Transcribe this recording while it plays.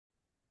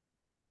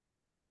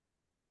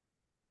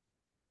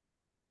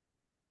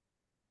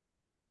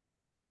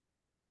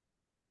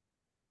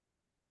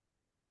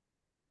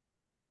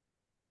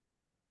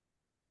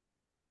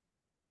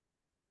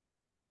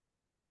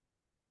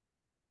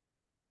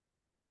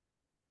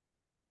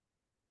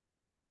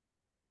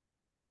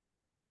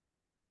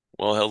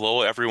Well,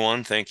 hello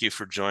everyone. Thank you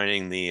for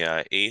joining the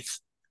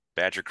 8th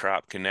Badger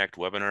Crop Connect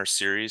webinar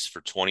series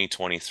for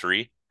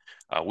 2023.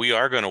 We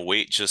are going to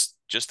wait just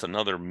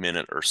another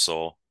minute or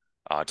so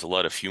to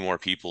let a few more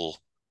people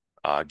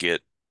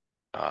get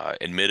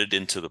admitted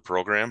into the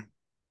program.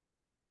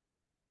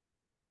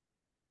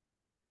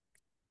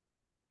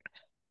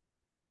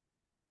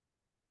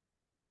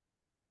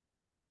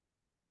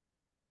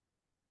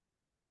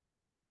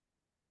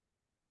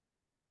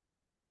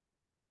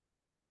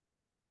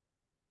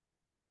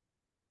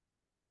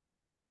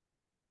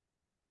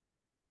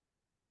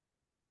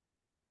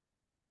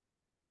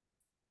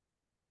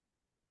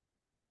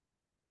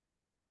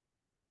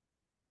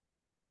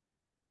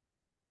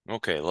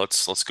 Okay,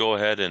 let's go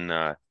ahead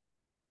and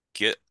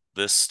get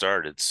this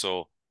started.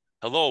 So,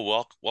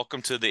 hello,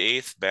 welcome to the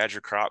 8th Badger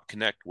Crop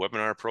Connect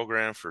webinar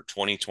program for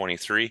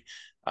 2023.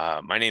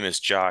 My name is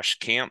Josh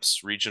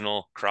Camps,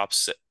 Regional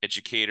Crops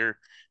Educator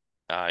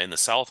in the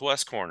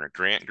southwest corner,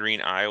 Grant, Greene,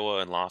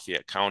 Iowa, and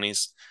Lafayette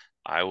counties.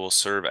 I will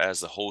serve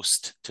as the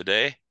host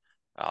today.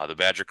 The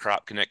Badger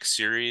Crop Connect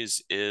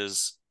series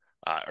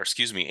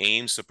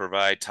aims to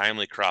provide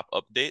timely crop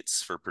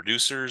updates for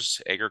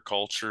producers,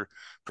 agriculture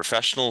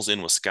professionals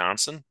in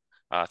Wisconsin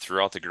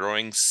throughout the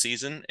growing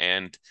season.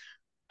 And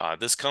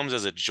this comes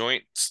as a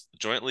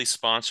jointly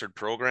sponsored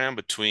program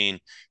between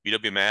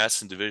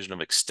UW-Madison Division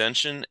of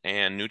Extension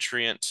and the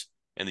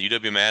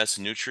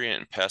UW-Madison Nutrient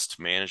and Pest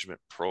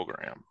Management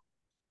Program.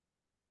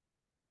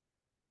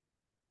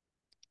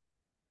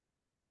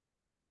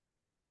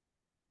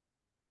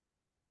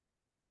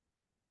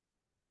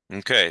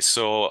 Okay,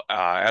 so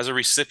as a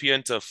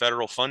recipient of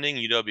federal funding,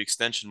 UW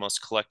Extension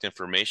must collect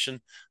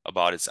information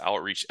about its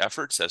outreach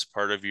efforts. As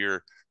part of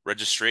your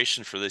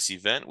registration for this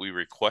event, we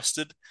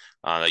requested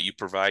that you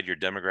provide your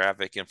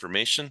demographic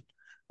information.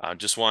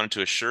 Just wanted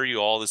to assure you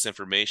all this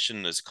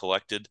information is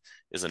collected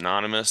is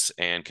anonymous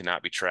and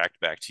cannot be tracked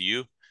back to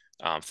you.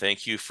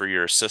 Thank you for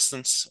your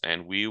assistance,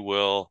 and we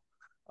will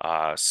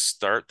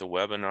start the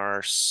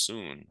webinar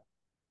soon.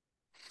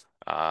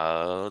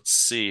 Let's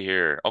see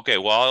here. Okay,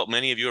 while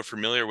many of you are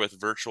familiar with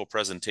virtual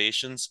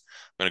presentations,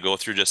 I'm going to go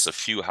through just a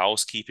few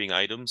housekeeping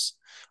items.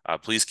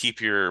 Please keep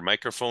your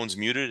microphones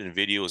muted and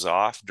videos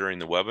off during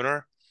the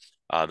webinar.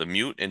 The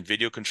mute and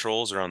video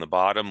controls are on the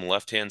bottom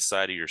left-hand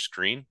side of your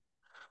screen.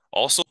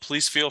 Also,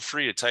 please feel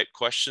free to type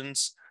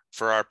questions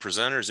for our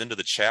presenters into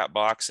the chat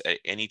box at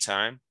any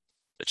time.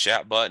 The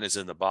chat button is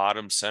in the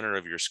bottom center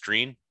of your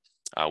screen.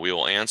 We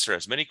will answer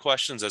as many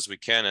questions as we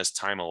can as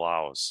time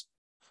allows.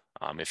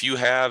 If you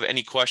have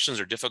any questions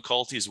or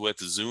difficulties with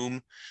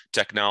Zoom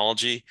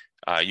technology,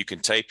 you can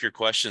type your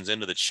questions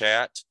into the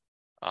chat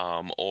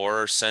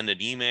or send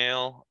an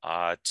email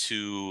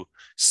to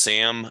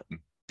Sam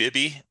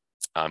Bibby.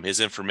 His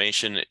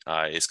information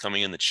is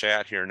coming in the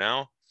chat here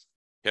now.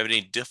 If you have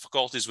any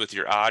difficulties with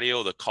your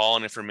audio, the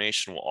call-in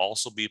information will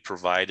also be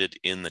provided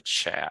in the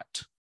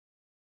chat.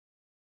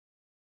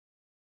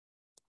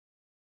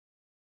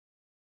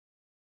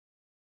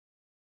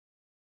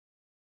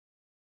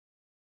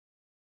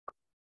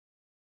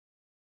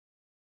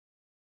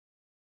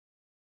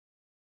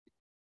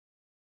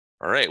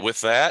 All right, with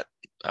that,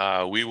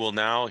 we will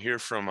now hear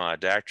from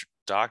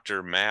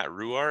Dr. Matt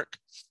Ruark,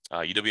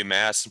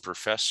 UW-Madison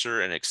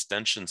professor and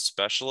extension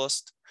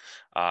specialist.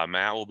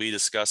 Matt will be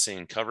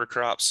discussing cover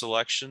crop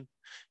selection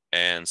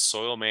and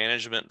soil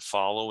management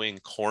following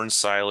corn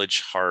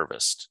silage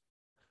harvest.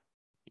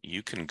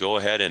 You can go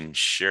ahead and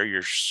share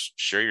your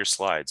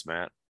slides,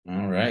 Matt.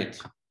 All right.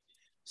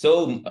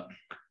 So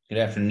good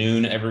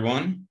afternoon,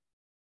 everyone.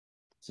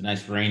 It's a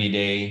nice rainy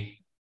day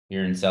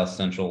here in South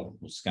Central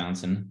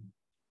Wisconsin.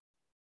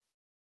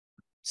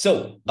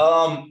 So,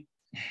 I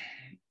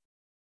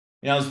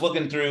was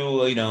looking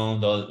through, we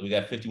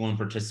got 51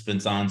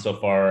 participants on so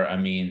far. I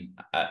mean,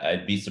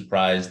 I'd be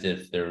surprised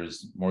if there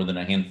was more than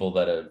a handful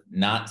that have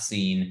not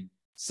seen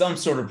some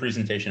sort of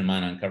presentation of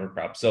mine on cover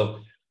crops.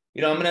 So,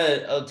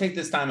 I'll take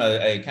this time.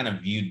 I kind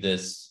of viewed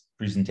this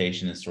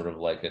presentation as sort of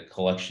like a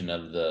collection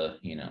of the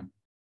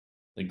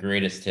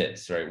greatest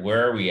hits, right?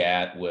 Where are we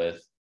at with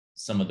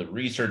some of the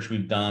research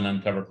we've done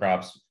on cover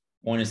crops?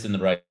 Point us in the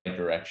right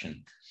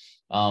direction.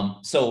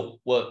 So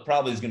what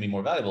probably is going to be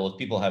more valuable if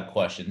people have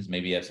questions,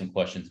 maybe you have some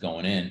questions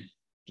going in,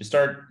 just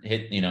start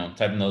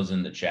typing those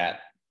in the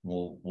chat.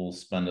 We'll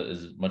spend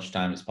as much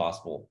time as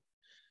possible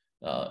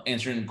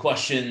answering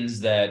questions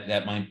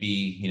that might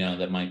be,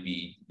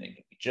 they could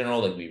be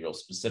general, they could be real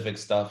specific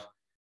stuff.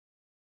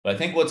 But I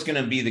think what's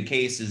going to be the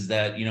case is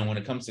that, when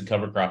it comes to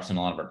cover crops and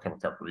a lot of our cover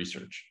crop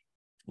research,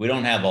 we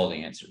don't have all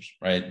the answers,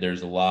 right?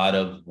 There's a lot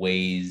of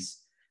ways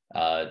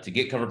to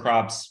get cover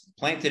crops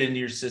planted into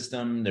your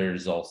system.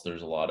 There's a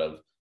lot of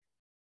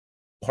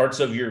parts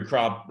of your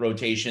crop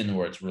rotation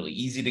where it's really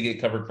easy to get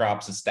cover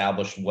crops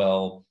established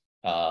well.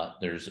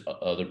 There's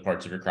other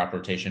parts of your crop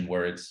rotation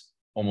where it's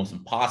almost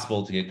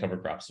impossible to get cover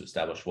crops to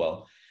establish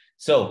well.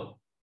 So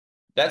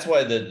that's why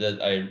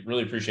I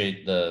really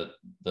appreciate the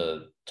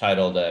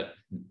title that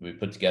we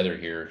put together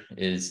here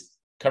is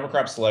cover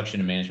crop selection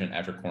and management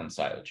after corn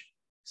silage.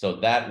 So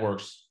that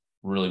works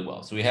really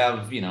well. So we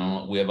have, we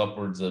have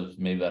upwards of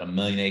maybe about 1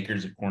 million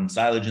acres of corn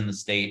silage in the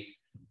state.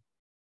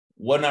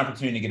 What an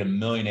opportunity to get 1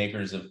 million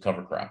acres of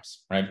cover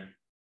crops, right?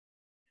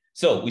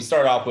 So we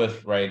start off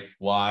with, right,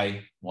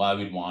 why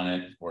we'd want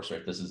it. Of course,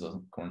 right, this is a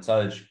corn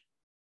silage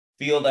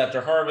field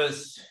after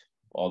harvest.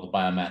 All the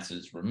biomass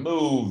is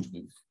removed.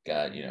 We've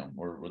got,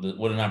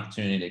 what an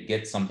opportunity to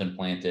get something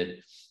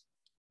planted,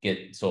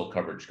 get soil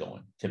coverage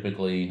going.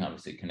 Typically,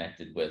 obviously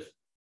connected with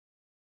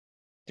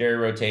dairy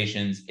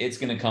rotations. It's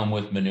going to come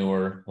with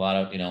manure, a lot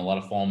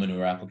of fall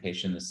manure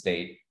application in the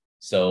state.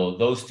 So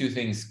those two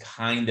things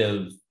kind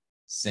of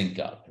sync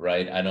up,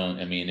 right?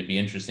 It'd be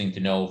interesting to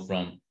know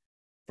from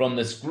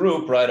this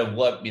group, right, of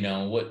what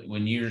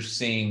when you're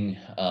seeing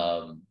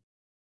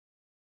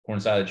corn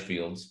silage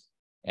fields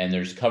and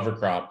there's cover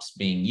crops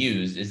being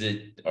used,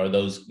 are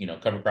those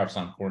cover crops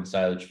on corn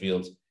silage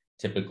fields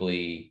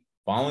typically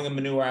following a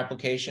manure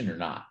application or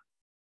not?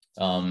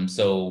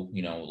 So a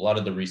lot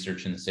of the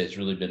research in the state has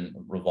really been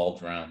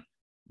revolved around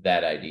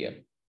that idea.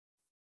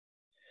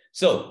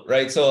 So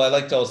I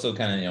like to also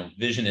kind of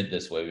vision it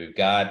this way. We've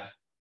got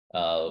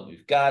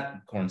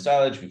corn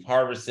silage, we've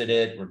harvested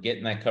it, we're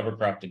getting that cover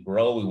crop to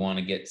grow. We want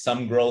to get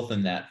some growth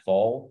in that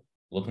fall,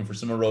 looking for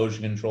some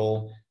erosion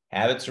control,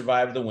 have it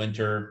survive the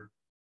winter,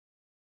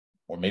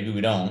 or maybe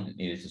we don't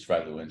need it to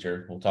survive the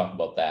winter. We'll talk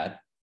about that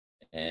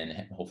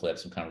and hopefully have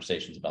some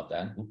conversations about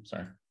that. Oops,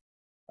 sorry.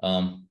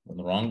 In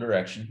the wrong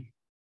direction.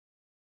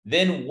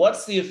 Then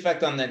what's the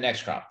effect on that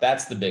next crop?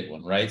 That's the big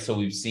one, right? So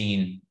we've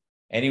seen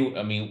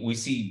we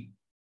see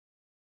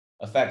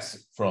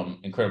effects from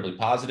incredibly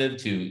positive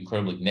to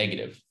incredibly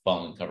negative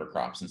following cover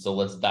crops. And so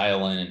let's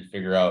dial in and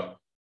figure out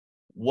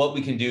what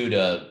we can do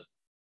to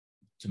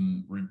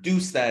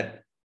reduce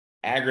that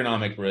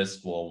agronomic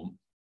risk while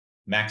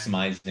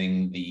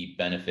maximizing the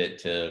benefit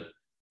to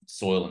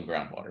soil and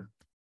groundwater.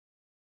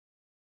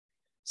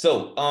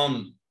 So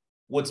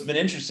what's been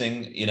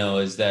interesting,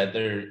 is that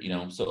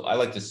so I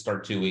like to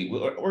start too.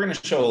 We're going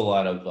to show a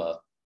lot of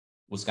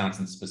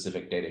Wisconsin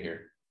specific data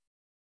here.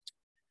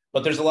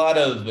 But there's a lot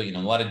of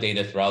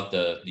data throughout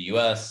the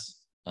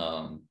U.S.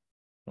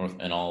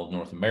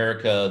 North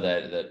America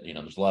that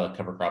there's a lot of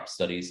cover crop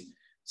studies.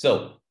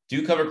 So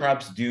do cover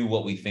crops do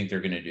what we think they're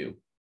going to do?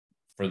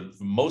 For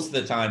most of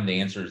the time, the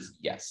answer is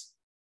yes.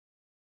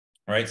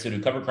 All right. So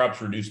do cover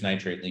crops reduce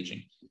nitrate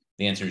leaching?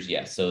 The answer is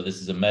yes. So this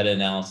is a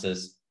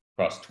meta-analysis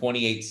across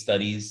 28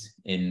 studies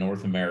in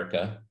North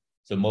America,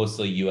 so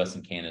mostly U.S.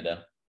 and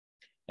Canada,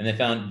 and they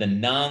found the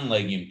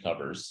non-legume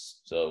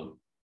covers, so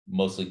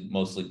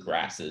mostly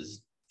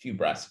grasses, a few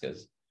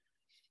brassicas.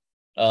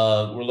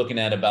 We're looking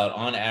at about,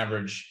 on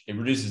average, it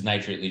reduces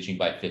nitrate leaching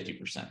by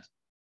 50%.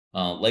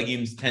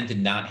 Legumes tend to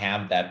not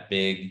have that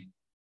big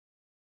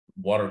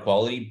water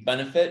quality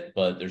benefit,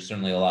 but there's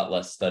certainly a lot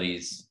less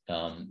studies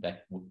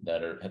that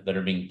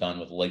are being done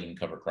with legume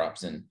cover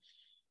crops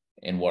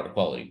and water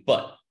quality.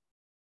 But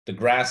the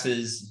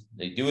grasses,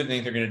 they do what they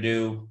think they're going to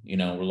do.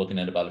 We're looking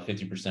at about a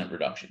 50%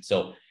 reduction.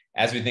 So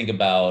as we think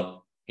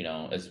about,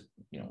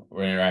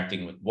 we're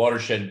interacting with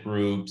watershed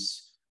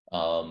groups,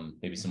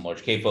 maybe some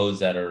large CAFOs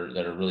that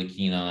are really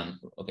keen on,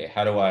 okay,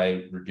 how do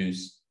I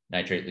reduce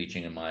nitrate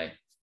leaching in my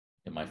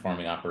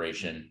farming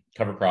operation?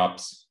 Cover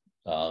crops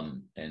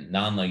and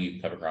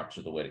non-legume cover crops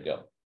are the way to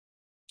go.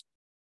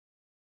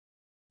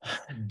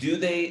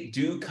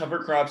 Do cover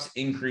crops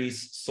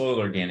increase soil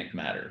organic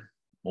matter,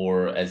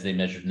 or as they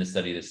measured in this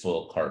study, the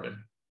soil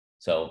carbon?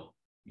 So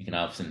you can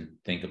often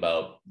think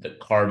about the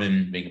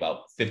carbon being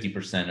about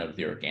 50% of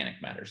the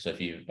organic matter. So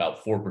if you have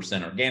about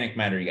 4% organic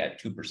matter, you got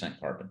 2%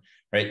 carbon,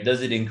 right?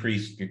 Does it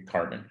increase your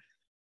carbon?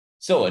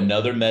 So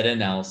another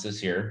meta-analysis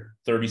here,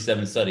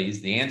 37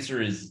 studies. The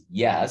answer is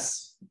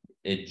yes.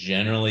 It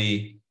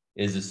generally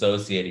is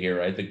associated here,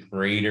 right? The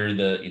greater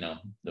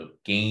the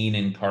gain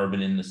in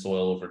carbon in the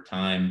soil over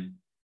time.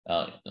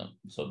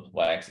 So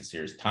y-axis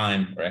here is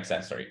time, or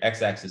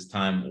x-axis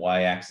time,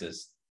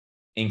 y-axis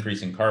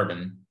increase in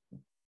carbon.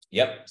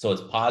 Yep, so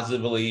it's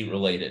positively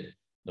related.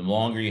 The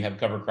longer you have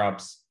cover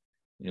crops,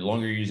 the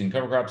longer you're using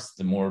cover crops,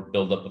 the more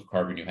buildup of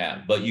carbon you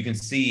have. But you can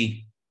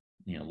see,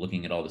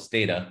 looking at all this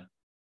data,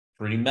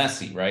 pretty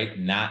messy, right?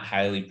 Not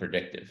highly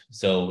predictive.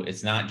 So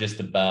it's not just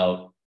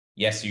about,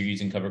 yes, you're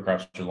using cover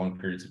crops for long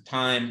periods of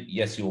time.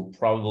 Yes, you'll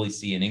probably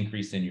see an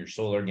increase in your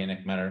soil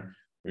organic matter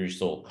or your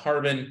soil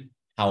carbon.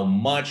 How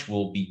much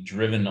will be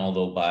driven,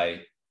 although,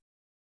 by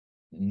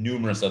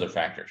numerous other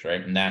factors,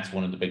 right? And that's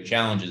one of the big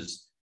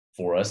challenges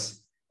for us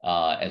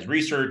as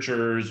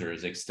researchers or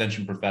as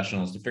extension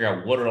professionals, to figure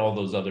out what are all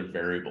those other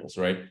variables,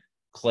 right?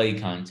 Clay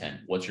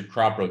content, what's your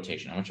crop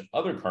rotation, how much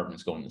other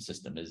carbons go in the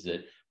system? Is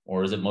it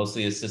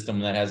mostly a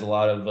system that has a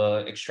lot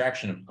of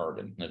extraction of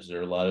carbon? Is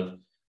there a lot of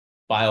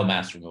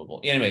biomass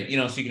removal? Anyway,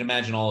 so you can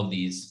imagine all of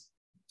these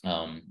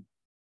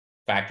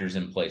factors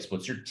in place.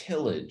 What's your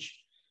tillage?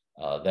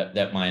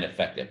 That might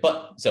affect it.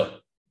 But so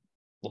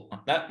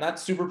not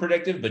super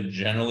predictive, but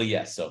generally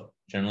yes. So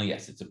generally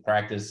yes, it's a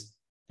practice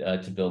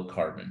to build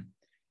carbon.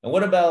 And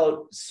what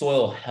about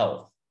soil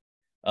health?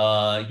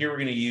 Here we're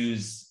going to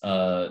use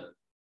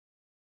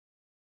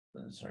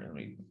sorry, let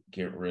me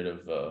get rid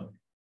of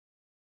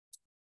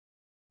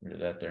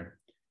that there.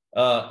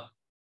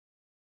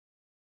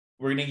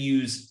 We're going to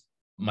use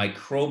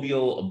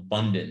microbial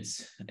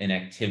abundance and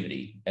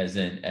activity as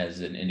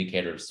an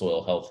indicator of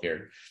soil health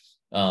here.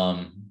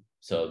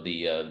 So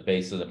the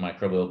base of the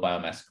microbial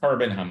biomass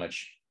carbon, how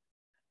much,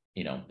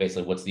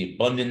 basically what's the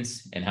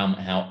abundance and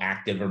how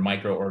active are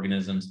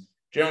microorganisms.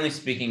 Generally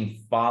speaking,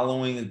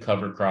 following the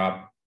cover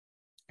crop,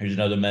 here's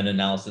another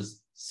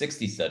meta-analysis,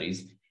 60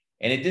 studies,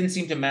 and it didn't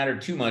seem to matter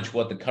too much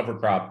what the cover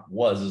crop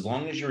was. As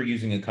long as you're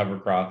using a cover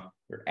crop,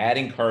 you're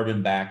adding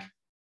carbon back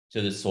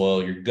to the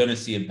soil, you're going to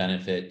see a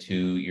benefit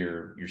to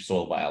your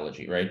soil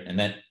biology, right? And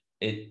that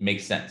it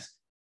makes sense.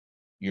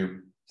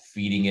 You're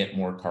feeding it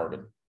more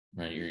carbon,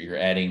 right? You're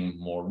adding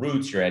more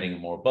roots, you're adding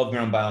more above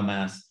ground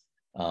biomass,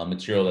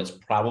 material that's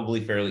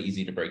probably fairly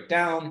easy to break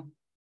down.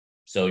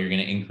 So you're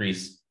going to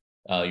increase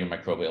your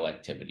microbial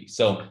activity.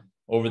 So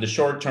over the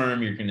short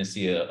term, you're going to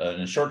see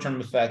a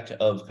short-term effect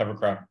of cover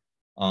crop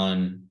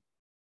on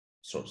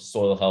sort of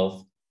soil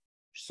health,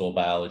 soil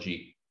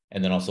biology,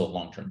 and then also a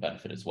long-term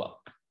benefit as well.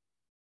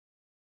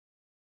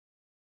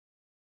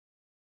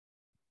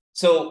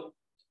 So,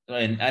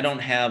 and I don't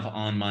have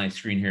on my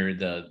screen here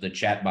the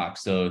chat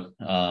box. So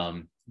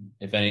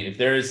if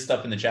there is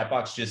stuff in the chat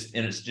box, just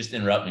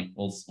interrupt me.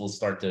 We'll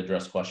start to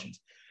address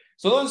questions.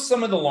 So those are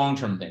some of the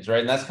long-term things,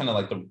 right? And that's kind of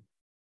like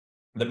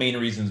the main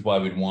reasons why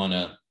we'd want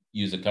to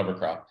use a cover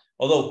crop.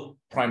 Although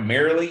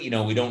primarily,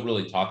 we don't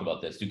really talk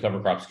about this. Do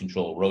cover crops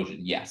control erosion?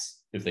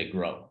 Yes, if they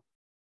grow,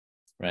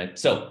 right?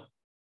 So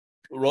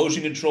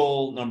erosion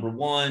control, number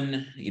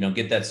one,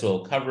 get that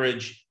soil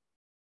coverage.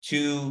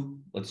 2,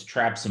 let's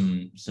trap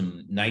some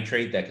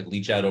nitrate that could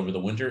leach out over the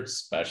winter,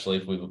 especially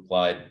if we've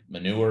applied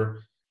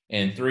manure.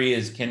 And 3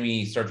 is, can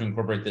we start to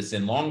incorporate this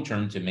in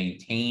long-term to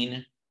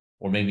maintain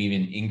or maybe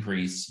even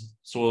increase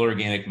soil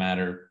organic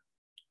matter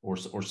or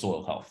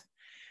soil health?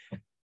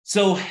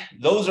 So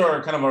those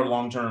are kind of our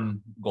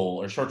long-term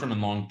goal, or short-term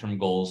and long-term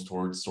goals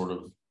towards sort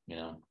of,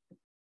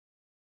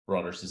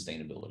 broader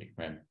sustainability,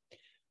 right?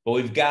 But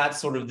we've got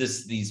sort of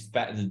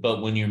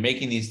but when you're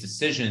making these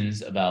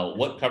decisions about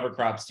what cover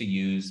crops to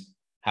use,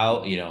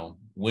 how,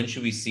 when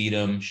should we seed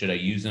them? Should I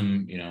use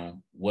them?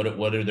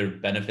 What are their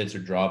benefits or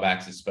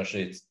drawbacks,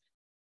 especially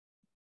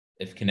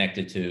if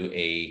connected to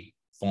a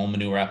fall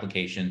manure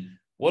application?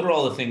 What are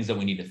all the things that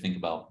we need to think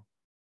about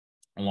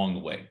along the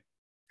way?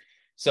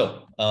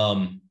 So,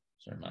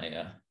 sorry,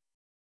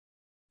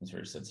 it's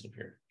very sensitive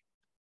here.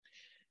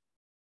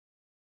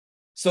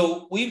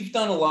 So we've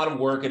done a lot of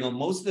work, and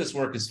most of this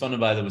work is funded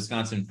by the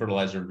Wisconsin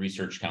Fertilizer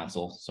Research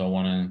Council. So I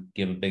want to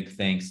give a big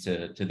thanks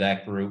to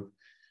that group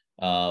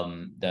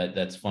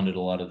that's funded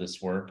a lot of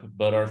this work.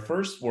 But our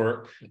first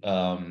work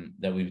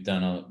that we've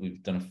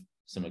done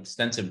some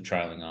extensive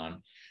trialing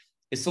on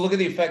is to look at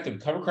the effect of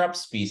cover crop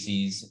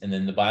species and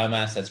then the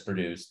biomass that's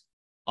produced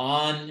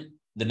on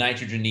the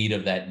nitrogen need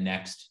of that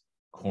next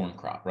corn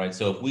crop, right?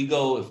 So if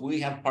we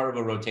have part of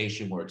a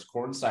rotation where it's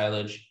corn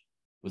silage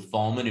with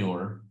fall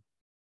manure,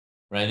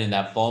 right? And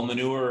that fall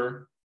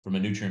manure, from a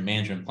nutrient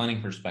management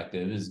planning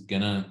perspective, is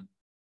gonna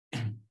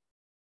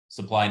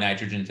supply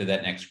nitrogen to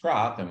that next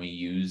crop. And we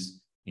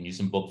use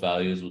some book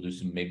values. We'll do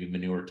some maybe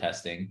manure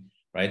testing,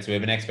 right? So we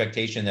have an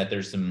expectation that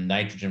there's some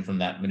nitrogen from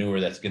that manure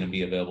that's going to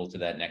be available to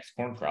that next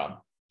corn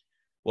crop.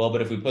 Well,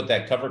 but if we put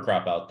that cover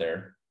crop out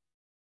there,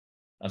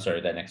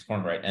 that next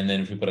corn, right? And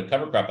then if we put a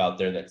cover crop out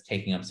there that's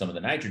taking up some of the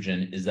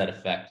nitrogen, is that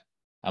affect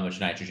how much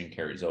nitrogen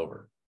carries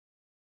over?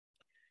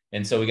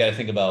 And so we got to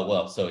think about,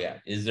 well, so yeah,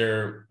 is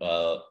there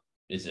no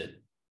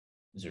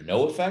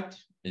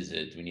effect?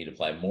 Do we need to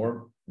apply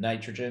more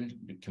nitrogen?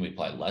 Can we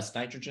apply less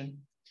nitrogen?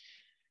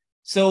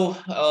 So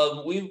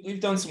we've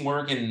done some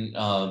work in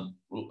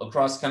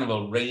across kind of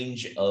a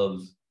range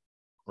of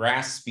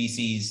grass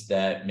species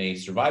that may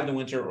survive the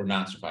winter or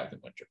not survive the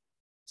winter.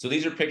 So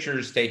these are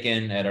pictures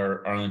taken at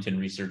our Arlington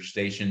Research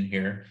Station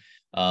here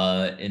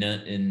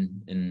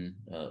in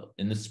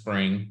the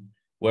spring,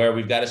 where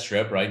we've got a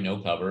strip, right? No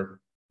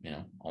cover,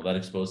 all that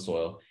exposed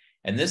soil.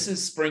 And this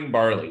is spring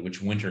barley,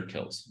 which winter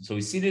kills. So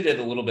we seeded at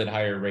a little bit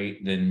higher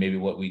rate than maybe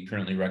what we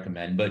currently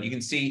recommend. But you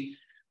can see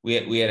we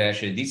had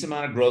actually a decent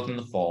amount of growth in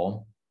the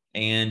fall.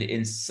 And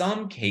in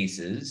some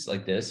cases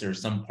like this, or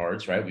some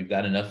parts, right, we've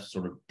got enough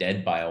sort of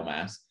dead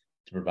biomass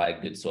to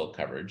provide good soil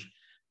coverage.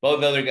 But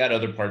we've got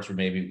other parts where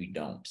maybe we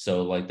don't.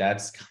 So like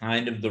that's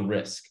kind of the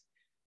risk.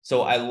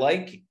 So I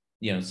like,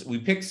 so we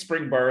picked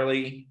spring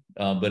barley,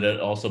 but it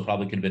also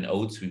probably could have been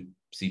oats. We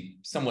see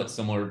somewhat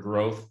similar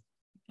growth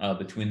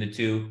between the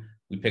two.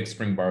 We picked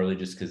spring barley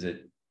just because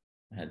it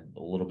had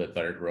a little bit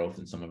better growth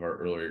in some of our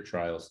earlier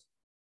trials.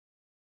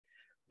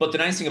 But the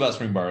nice thing about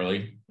spring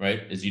barley,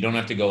 right, is you don't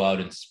have to go out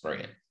and spray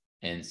it.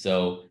 And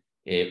so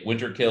if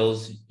winter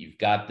kills, you've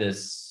got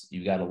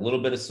a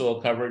little bit of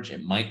soil coverage.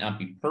 It might not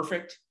be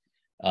perfect,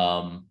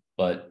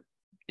 but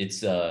it's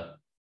there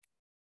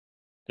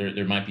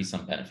might be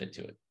some benefit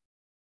to it.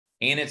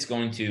 And it's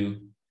going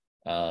to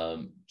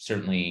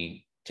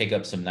certainly take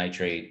up some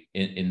nitrate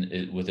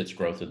with its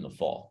growth in the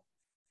fall.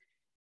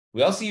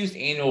 We also used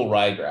annual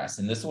ryegrass,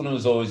 and this one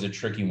was always a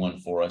tricky one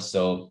for us.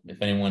 So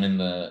if anyone in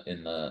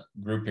the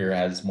group here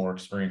has more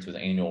experience with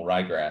annual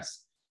ryegrass,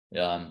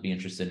 be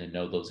interested to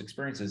know those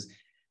experiences.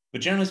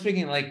 But generally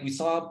speaking, like we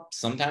saw,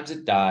 sometimes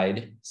it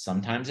died,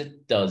 sometimes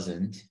it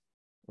doesn't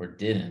or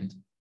didn't,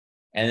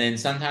 and then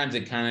sometimes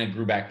it kind of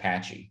grew back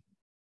patchy.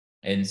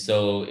 And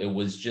so it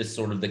was just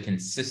sort of the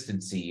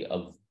consistency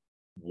of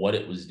what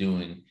it was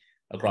doing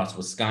across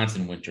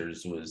Wisconsin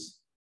winters was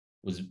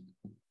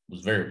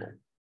variable.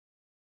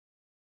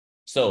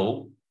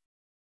 So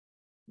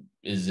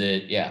is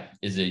it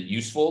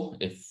useful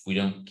if we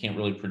can't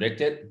really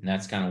predict it? And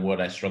that's kind of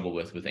what I struggle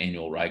with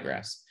annual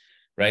ryegrass,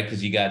 right?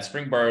 Because you got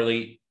spring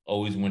barley,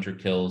 always winter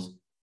kills.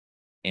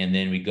 And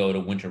then we go to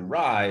winter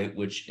rye,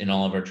 which in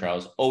all of our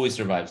trials always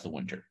survives the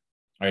winter.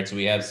 All right, so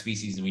we have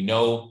species we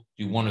know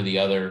do one or the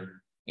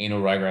other.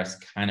 Annual ryegrass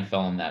kind of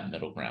fell in that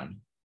middle ground.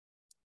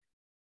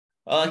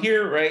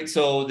 Here, right,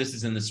 so this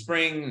is in the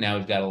spring. Now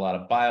we've got a lot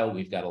of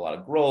we've got a lot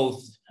of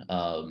growth,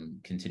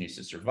 continues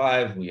to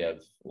survive. We have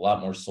a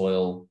lot more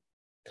soil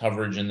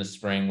coverage in the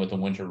spring with the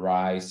winter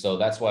rye. So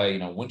that's why,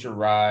 winter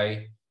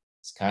rye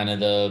is kind of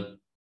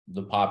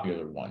the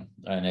popular one,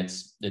 and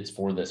it's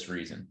for this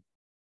reason.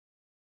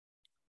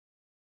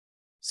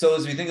 So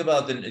as we think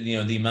about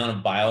the amount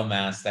of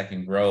biomass that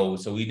can grow,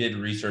 so we did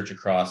research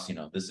across,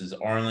 this is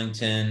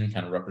Arlington,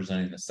 kind of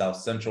representing the South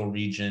Central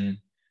region,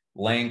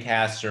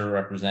 Lancaster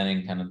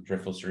representing kind of the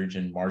Driftless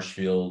region,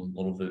 Marshfield a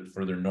little bit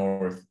further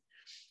north.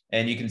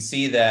 And you can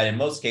see that in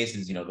most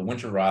cases, the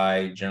winter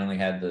rye generally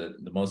had the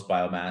most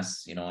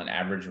biomass. On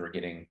average, we're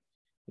getting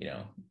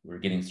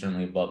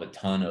certainly above a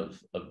ton of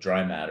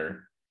dry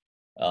matter.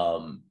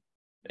 And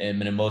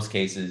in most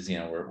cases,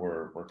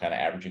 we're kind of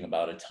averaging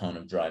about a ton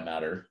of dry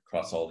matter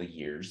across all the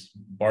years.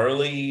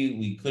 Barley,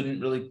 we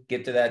couldn't really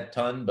get to that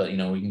ton, but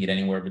we can get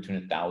anywhere between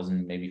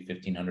 1,000, maybe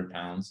 1,500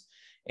 pounds.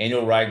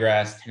 Annual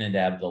ryegrass tended to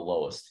have the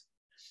lowest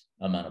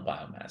amount of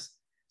biomass.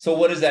 So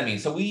what does that mean?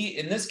 So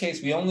in this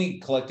case, we only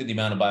collected the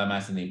amount of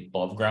biomass in the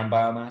above ground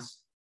biomass,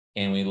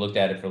 and we looked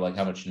at it for like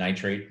how much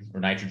nitrate or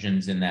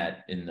nitrogen's in the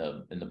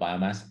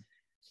biomass.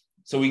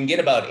 So we can get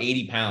about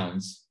 80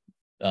 pounds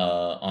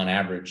on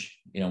average,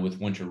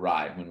 with winter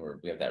rye when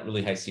we have that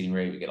really high seeding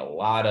rate. We get a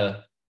lot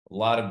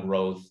of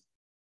growth.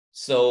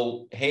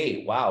 So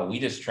hey, wow, we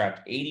just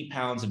trapped 80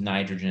 pounds of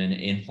nitrogen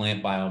in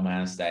plant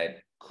biomass that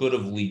could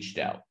have leached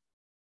out.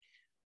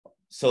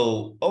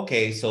 So,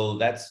 okay, so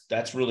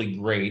that's really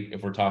great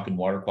if we're talking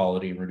water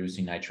quality and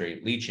reducing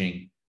nitrate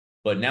leaching.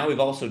 But now we've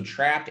also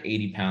trapped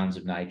 80 pounds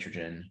of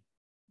nitrogen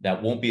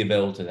that won't be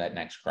available to that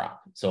next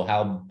crop. So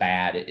how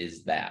bad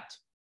is that?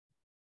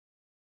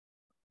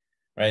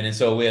 Right. And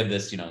so we have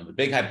this, the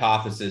big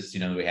hypothesis,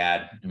 that we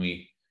had, and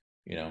we,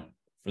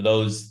 for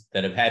those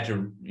that have had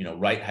to,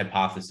 write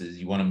hypotheses,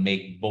 you want to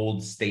make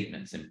bold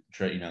statements and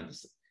try,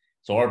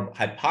 so our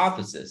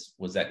hypothesis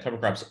was that cover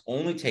crops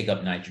only take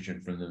up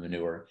nitrogen from the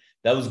manure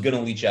that was going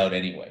to leach out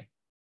anyway,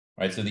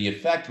 right? So the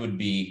effect would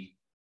be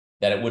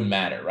that it wouldn't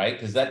matter, right?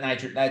 Because that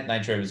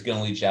nitrate was going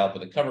to leach out,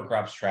 but the cover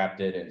crops trapped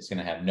it, and it's going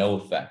to have no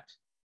effect.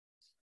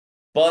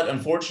 But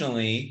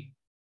unfortunately,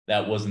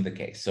 that wasn't the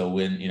case. So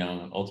when,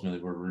 ultimately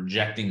we're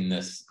rejecting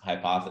this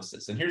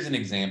hypothesis. And here's an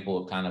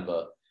example of kind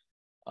of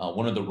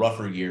one of the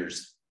rougher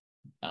years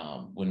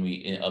of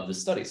the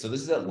study. So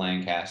this is at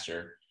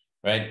Lancaster,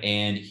 right?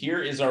 And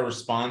here is our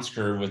response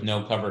curve with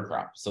no cover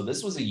crop. So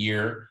this was a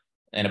year,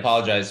 and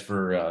apologize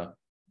for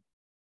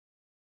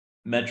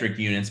metric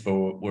units, but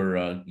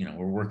we're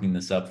working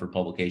this up for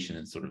publication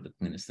and sort of the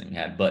cleanest thing we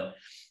had. But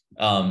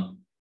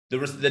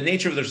the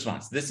nature of the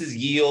response. This is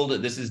yield.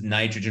 This is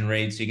nitrogen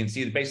rate. So you can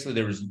see that basically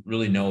there was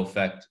really no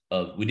effect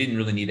we didn't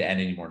really need to add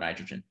any more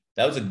nitrogen.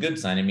 That was a good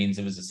sign. It means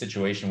it was a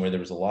situation where there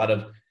was a lot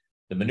of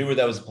the manure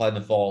that was applied in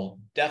the fall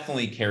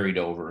definitely carried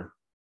over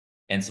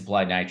and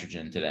supplied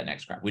nitrogen to that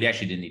next crop. We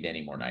actually didn't need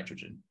any more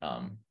nitrogen.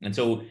 And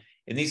so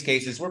in these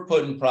cases, we're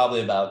putting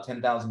probably about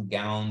 10,000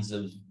 gallons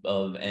and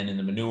in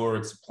the manure,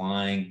 it's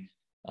supplying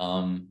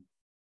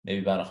maybe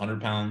about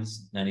 100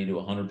 pounds, 90 to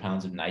 100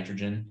 pounds of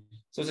nitrogen.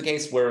 So it's a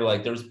case where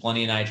like there's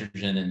plenty of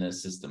nitrogen in the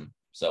system.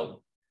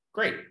 So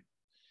great.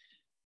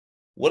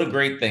 What a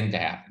great thing to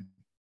happen.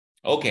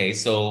 Okay,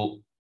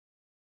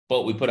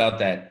 but we put out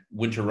that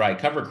winter rye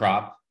cover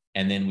crop,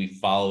 and then we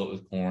follow it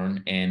with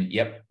corn, and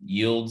yep,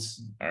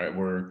 yields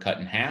were cut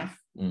in half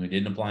when we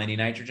didn't apply any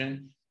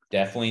nitrogen.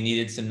 Definitely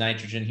needed some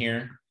nitrogen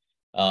here.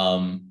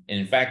 And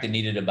in fact, it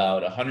needed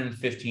about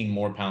 115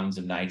 more pounds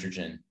of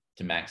nitrogen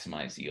to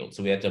maximize yield.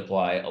 So we had to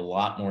apply a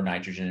lot more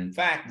nitrogen. In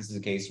fact, this is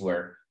a case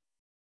where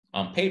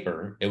on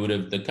paper,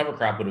 the cover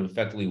crop would have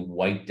effectively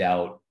wiped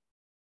out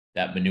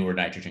that manure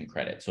nitrogen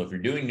credit. So if you're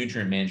doing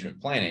nutrient management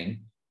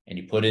planning and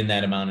you put in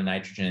that amount of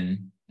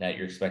nitrogen that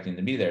you're expecting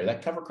to be there,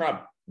 that cover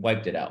crop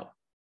wiped it out.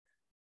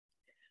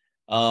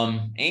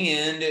 And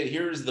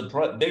here's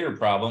the bigger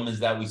problem, is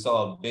that we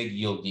saw a big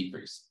yield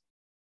decrease.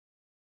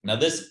 Now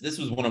this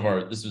was one of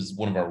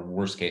our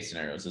worst case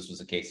scenarios. This was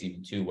a case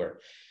even too where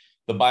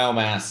the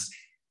biomass,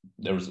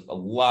 there was a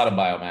lot of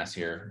biomass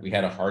here. We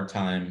had a hard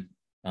time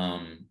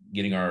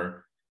getting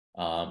our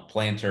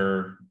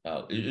planter.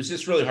 It was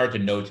just really hard to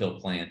no-till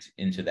plant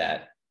into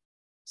that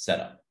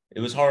setup. It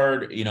was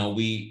hard,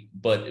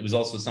 but it was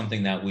also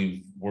something that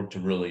we've worked to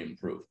really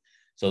improve.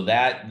 So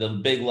that the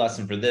big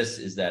lesson for this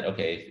is that,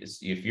 okay,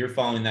 if you're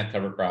following that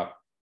cover crop,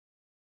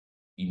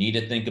 you need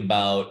to think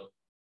about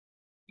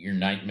your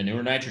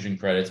manure nitrogen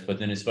credits, but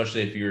then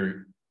especially if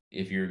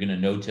you're going to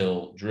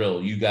no-till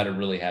drill, you got to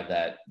really have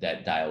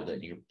that dialed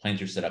in. Your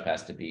planter setup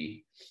has to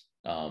be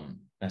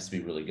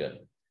really good.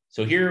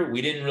 So here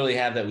we didn't really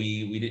have that.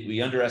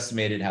 We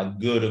underestimated how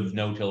good of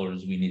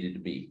no-tillers we needed to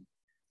be,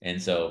 and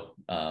so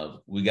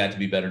we got to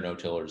be better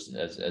no-tillers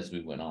as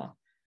we went on.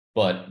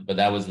 But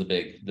that was the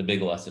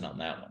big lesson on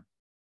that one.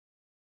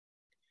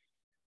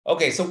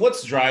 Okay, so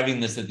what's driving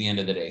this at the end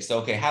of the day? So,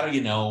 okay, how do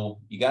you know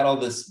you got all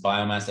this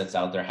biomass that's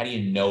out there? How do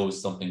you know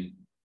something,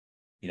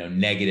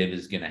 negative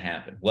is going to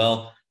happen?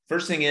 Well,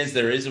 first thing is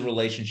there is a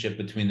relationship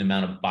between the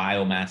amount of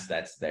biomass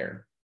that's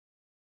there.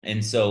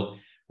 And so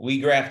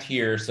we graphed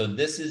here. So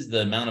this is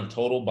the amount of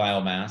total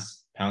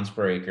biomass, pounds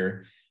per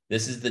acre.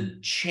 This is the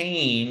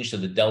change. So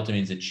the delta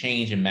means a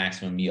change in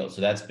maximum yield.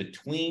 So that's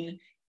between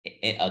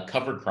a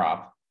cover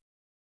crop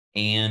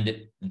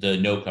and the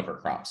no cover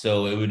crop.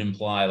 So it would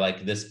imply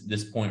like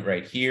this point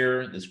right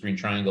here, this green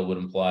triangle would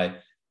imply,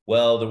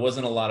 well, there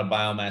wasn't a lot of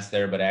biomass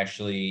there, but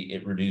actually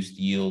it reduced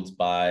yields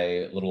by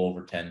a little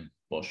over 10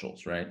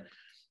 bushels, right?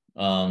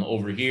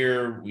 Over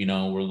here,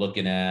 we're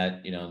looking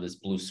at, this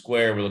blue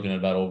square, we're looking at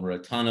about over a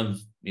ton of,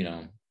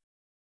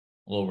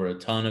 over a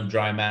ton of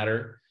dry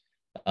matter,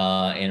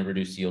 and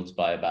reduced yields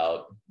by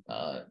about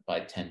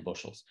by 10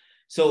 bushels.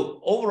 So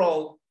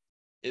overall,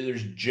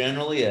 there's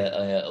generally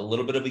a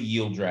little bit of a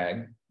yield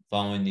drag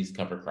following these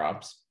cover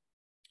crops.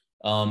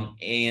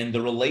 And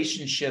the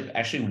relationship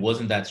actually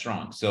wasn't that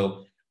strong.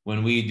 So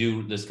when we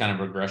do this kind of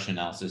regression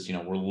analysis,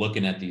 we're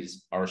looking at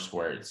these R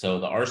squared. So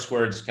the R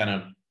squared is kind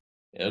of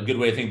a good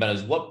way to think about it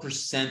is what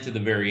percent of the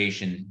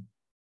variation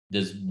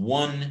does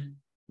one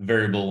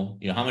variable,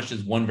 how much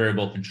does one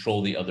variable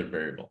control the other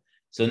variable?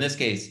 So in this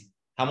case,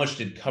 how much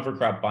did cover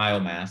crop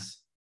biomass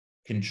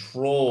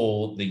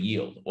control the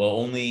yield? Well,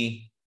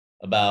 only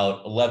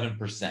about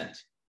 11%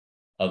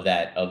 of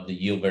the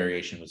yield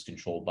variation was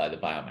controlled by the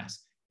biomass.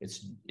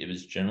 It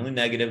was generally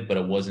negative, but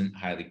it wasn't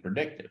highly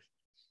predictive.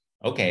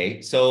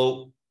 Okay,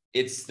 so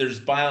there's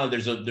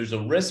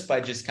a risk by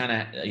just kind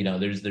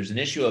of, there's an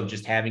issue of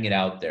just having it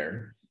out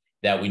there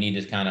that we need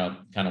to kind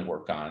of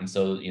work on.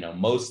 So,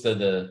 most of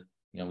the,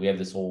 we have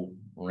this whole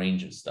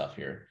range of stuff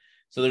here.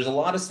 So there's a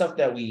lot of stuff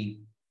that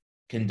we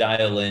can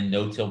dial in,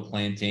 no-till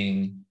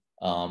planting.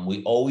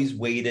 We always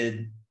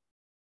waited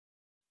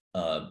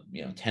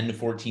 10 to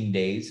 14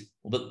 days.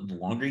 But the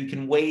longer you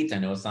can wait, I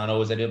know it's not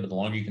always ideal, but the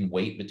longer you can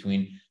wait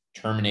between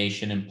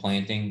termination and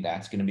planting,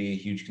 that's going to be a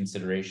huge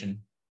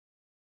consideration.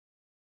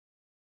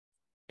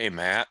 Hey,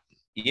 Matt.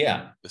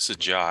 Yeah. This is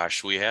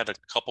Josh. We had a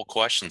couple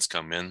questions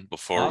come in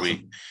before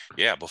Awesome.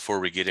 before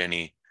we get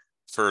any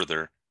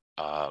further.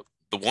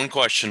 The one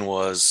question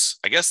was,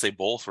 I guess they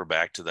both were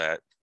back to that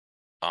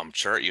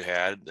chart you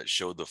had that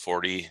showed the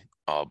 40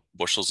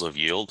 bushels of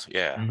yield.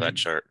 Yeah, that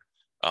chart.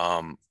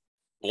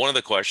 One of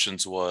the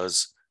questions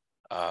was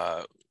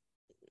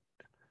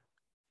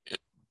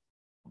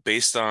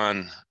based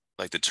on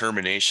like the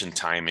termination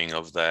timing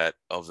of that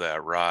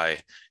rye,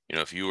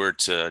 if you were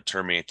to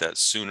terminate that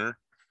sooner,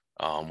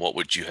 what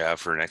would you have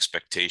for an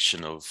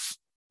expectation of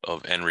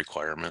end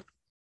requirement?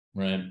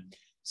 Right.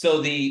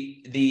 So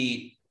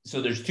so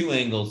there's two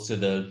angles to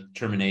the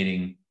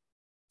terminating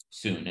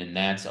soon, and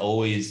that's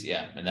always,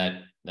 and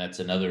that's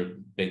another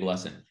big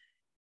lesson.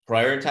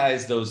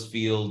 Prioritize those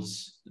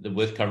fields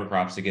with cover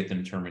crops to get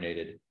them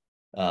terminated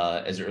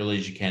as early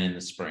as you can in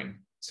the spring.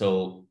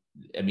 So,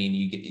 I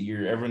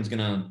mean, everyone's going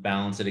to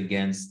balance it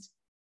against,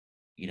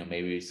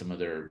 maybe some of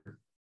their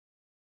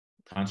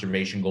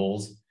conservation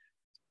goals,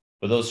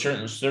 but those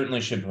certainly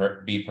should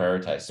be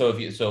prioritized.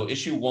 So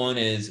issue one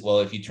is, well,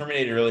 if you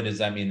terminate it early, does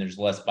that mean there's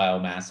less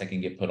biomass that can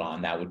get put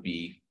on? That would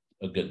be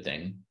a good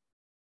thing.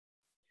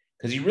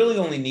 Because you really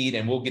only need,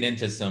 and we'll get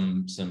into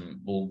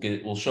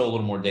we'll show a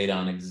little more data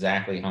on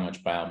exactly how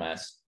much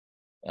biomass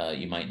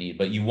you might need,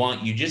 but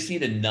you just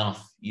need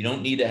enough. You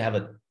don't need to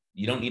have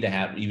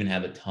even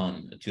have a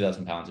ton,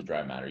 2,000 pounds of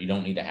dry matter. You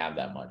don't need to have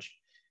that much.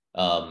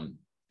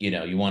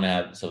 You want to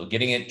have, so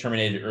getting it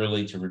terminated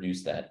early to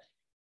reduce that.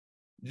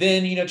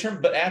 Then,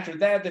 but after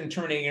that, then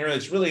terminating early,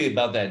 it's really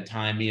about that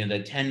time,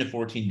 that 10 to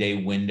 14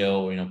 day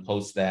window,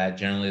 post that.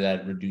 Generally,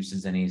 that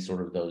reduces any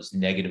sort of those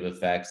negative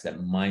effects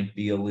that might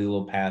be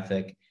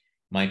allelopathic,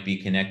 might be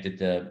connected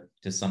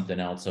to something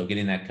else. So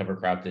getting that cover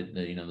crop that,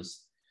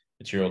 this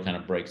material kind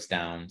of breaks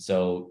down.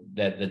 So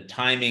that the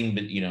timing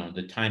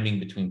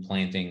between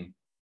planting,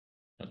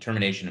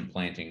 termination and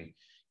planting,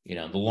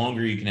 the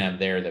longer you can have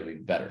there, that would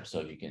be better. So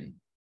if you can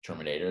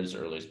terminate it as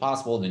early as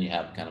possible, then you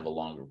have kind of a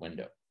longer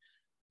window.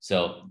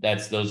 So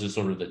those are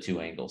sort of the two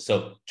angles.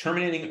 So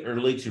terminating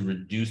early to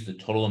reduce the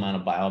total amount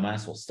of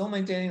biomass while still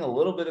maintaining a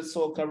little bit of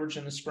soil coverage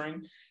in the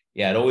spring.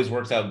 Yeah, it always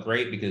works out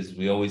great because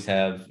we always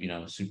have,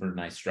 super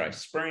nice dry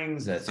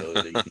springs.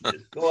 So you can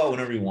just go out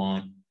whenever you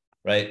want.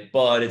 right?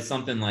 But it's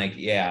something like,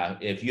 yeah,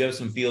 if you have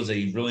some fields that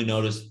you've really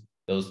noticed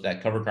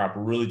that cover crop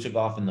really took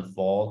off in the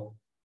fall,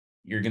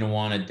 you're going to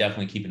want to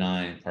definitely keep an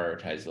eye and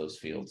prioritize those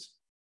fields.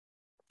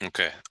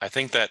 Okay. I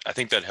think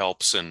that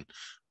helps. And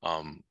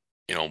um,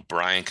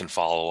 Brian can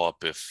follow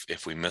up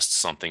if we missed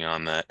something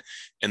on that.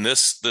 And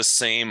this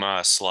same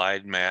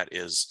slide, Matt,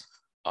 is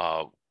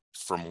uh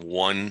from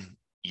 1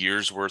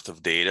 year's worth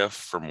of data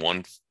from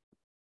one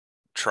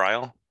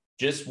trial.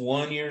 Just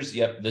 1 year's.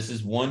 Yep. This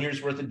is 1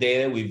 year's worth of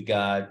data. We've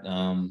got,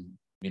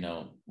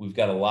 we've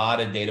got a lot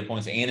of data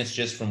points, and it's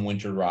just from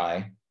winter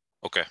rye,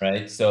 Okay.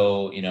 right?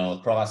 So,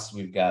 across,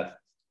 we've got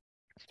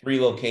 3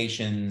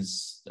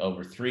 locations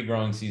over 3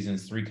 growing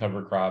seasons, 3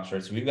 cover crops,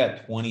 right? So we've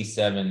got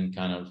 27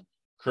 kind of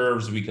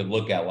curves we could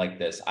look at like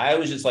this. I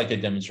always just like to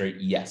demonstrate,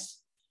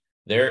 yes,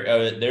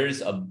 there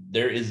is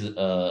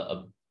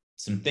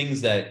some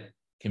things that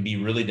can be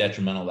really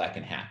detrimental that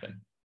can happen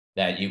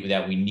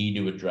that we need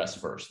to address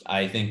first.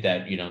 I think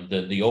that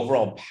the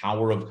overall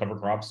power of cover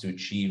crops to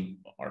achieve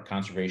our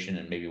conservation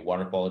and maybe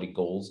water quality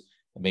goals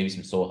and maybe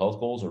some soil health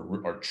goals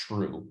are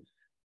true,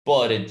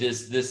 but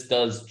this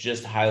does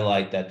just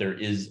highlight that there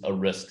is a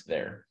risk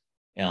there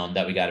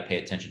that we got to pay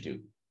attention to.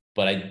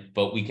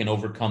 But we can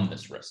overcome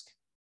this risk.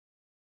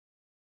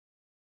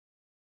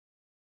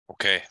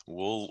 Okay.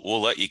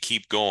 We'll let you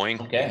keep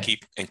going. Okay.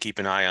 And keep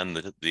an eye on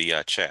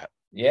the chat.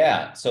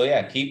 Yeah. So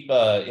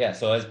yeah,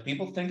 So as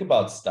people think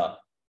about stuff,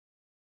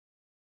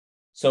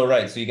 so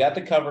right. So you got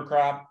the cover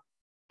crop,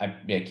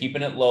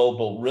 keeping it low.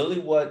 But really,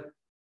 what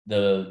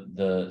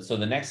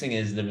the next thing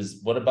is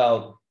what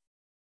about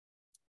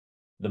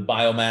the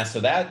biomass? So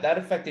that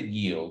affected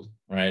yield,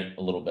 right,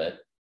 a little bit,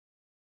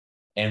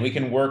 and we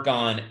can work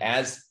on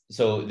as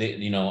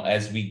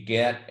we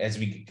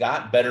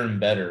got better and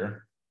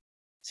better.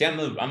 See,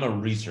 I'm a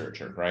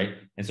researcher, right,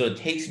 and so it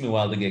takes me a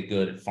while to get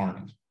good at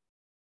farming.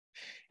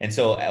 And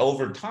so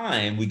over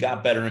time, we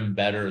got better and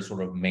better at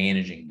sort of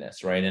managing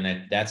this, right?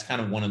 And that's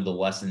kind of one of the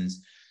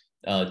lessons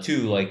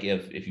too. Like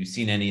if you've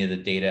seen any of the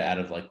data out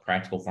of like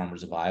Practical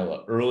Farmers of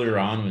Iowa, earlier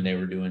on when they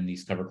were doing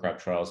these cover crop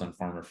trials on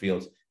farmer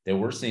fields, they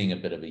were seeing a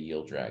bit of a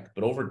yield drag.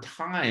 But over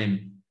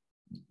time,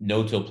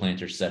 no-till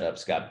planter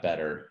setups got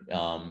better.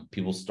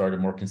 People started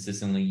more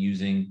consistently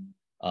using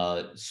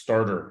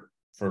starter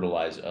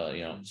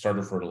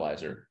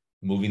fertilizer,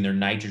 moving their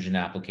nitrogen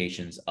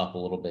applications up a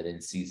little bit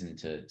in season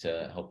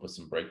to help with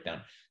some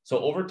breakdown. So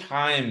over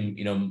time,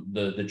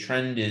 the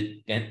trend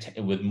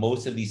with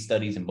most of these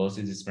studies and most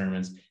of these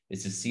experiments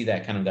is to see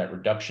that kind of that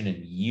reduction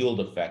in yield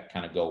effect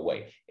kind of go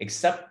away,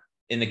 except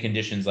in the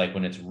conditions like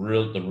when it's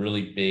the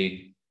really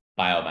big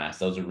biomass.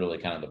 Those are really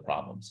kind of the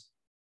problems.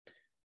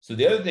 So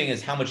the other thing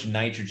is, how much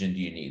nitrogen do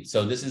you need?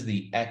 So this is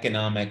the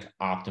economic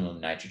optimum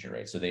nitrogen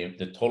rate. So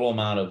the total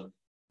amount of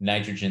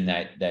nitrogen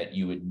that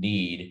you would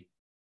need.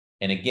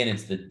 And again,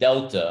 it's the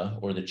delta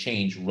or the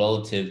change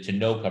relative to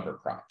no cover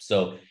crop.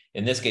 So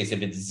in this case,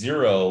 if it's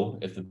zero,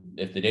 if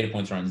the data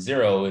points are on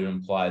zero, it would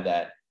imply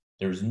that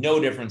there's no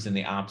difference in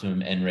the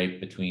optimum N rate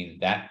between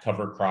that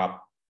cover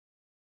crop,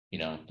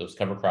 those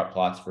cover crop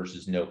plots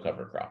versus no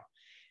cover crop.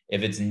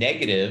 If it's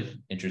negative,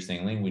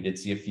 interestingly, we did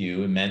see a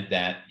few, it meant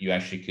that you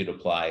actually could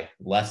apply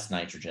less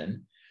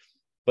nitrogen.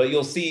 But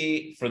you'll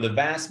see for the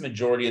vast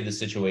majority of the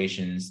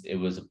situations, it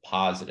was a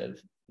positive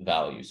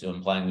value. So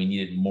implying we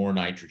needed more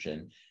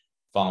nitrogen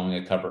following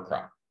a cover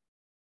crop.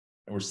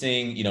 And we're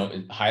seeing,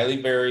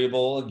 highly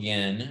variable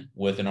again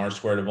with an R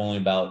squared of only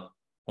about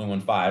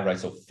 0.15, right?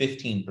 So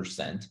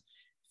 15%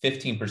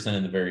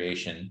 of the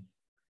variation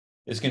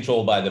is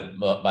controlled by the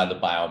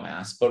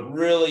biomass. But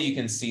really you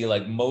can see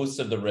like most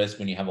of the risk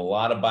when you have a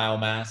lot of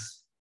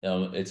biomass,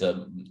 it's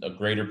a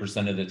greater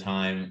percent of the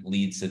time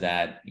leads to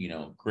that,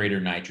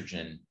 greater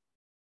nitrogen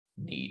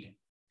need.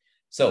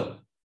 So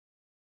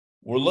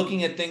we're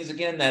looking at things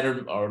again that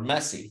are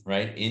messy,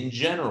 right? In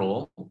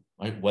general,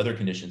 right? Weather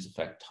conditions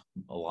affect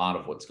a lot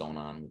of what's going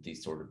on with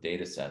these sort of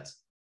data sets.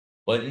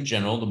 But in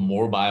general, the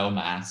more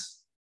biomass,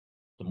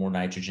 the more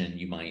nitrogen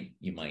you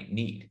might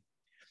need.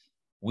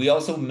 We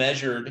also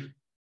measured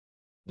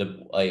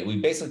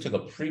we basically took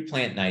a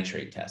pre-plant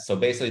nitrate test. So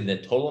basically the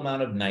total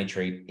amount of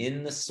nitrate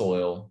in the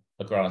soil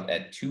across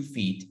at 2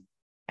 feet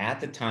at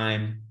the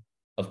time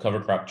of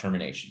cover crop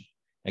termination.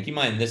 Now keep in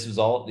mind, this was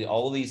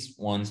all of these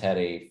ones had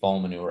a fall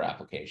manure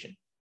application.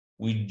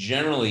 We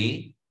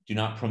generally do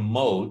not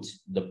promote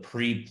the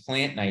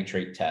pre-plant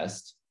nitrate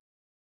test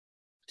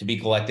to be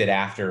collected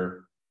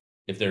after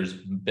if there's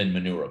been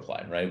manure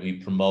applied, right? We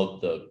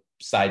promote the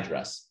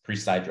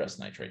pre-side dress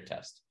nitrate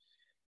test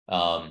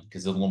because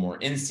it's a little more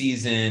in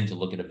season to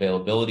look at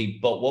availability.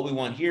 But what we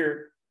want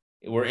here,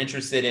 we're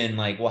interested in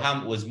like, well,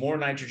 how was more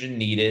nitrogen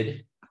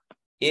needed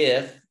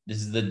if this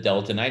is the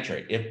delta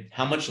nitrate,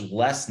 how much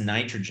less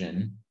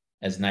nitrogen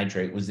as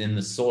nitrate was in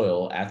the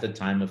soil at the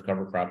time of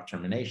cover crop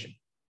termination?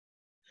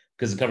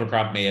 Because the cover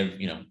crop may have,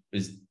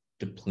 is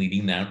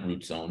depleting that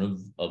root zone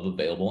of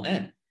available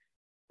N.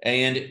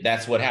 And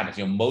that's what happens.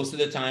 Most of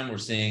the time we're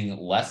seeing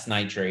less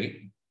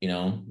nitrate.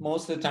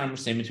 Most of the time we're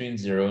seeing between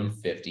 0 and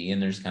 50,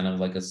 and there's kind of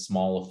like a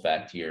small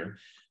effect here.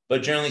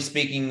 But generally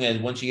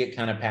speaking, once you get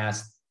kind of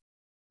past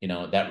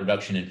that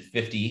reduction in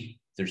 50,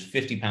 there's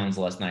 50 pounds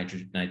less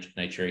nitrate,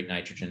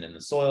 nitrogen in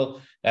the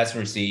soil. That's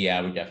where we see,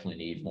 yeah, we definitely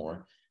need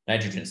more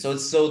nitrogen. So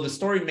the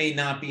story may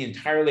not be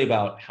entirely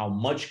about how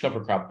much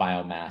cover crop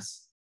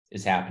biomass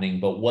is happening,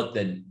 but what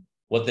the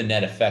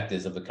net effect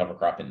is of the cover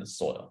crop in the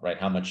soil, right?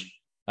 How much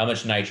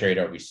nitrate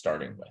are we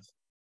starting with?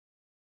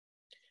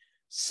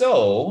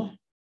 So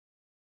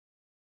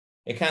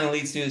it kind of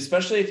leads to,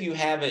 especially if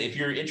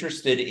you're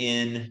interested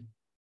in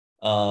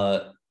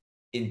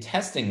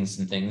testing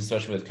some things,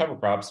 especially with cover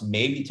crops,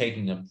 maybe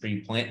taking a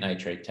pre-plant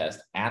nitrate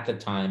test at the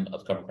time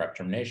of cover crop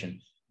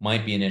termination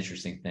might be an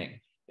interesting thing.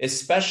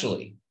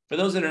 Especially for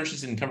those that are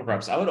interested in cover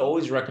crops, I would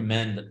always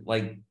recommend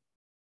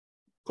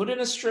put in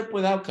a strip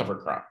without cover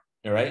crop.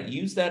 All right,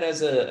 use that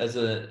as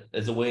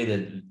a way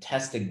to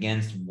test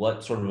against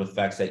what sort of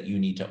effects that you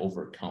need to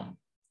overcome.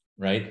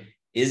 Right?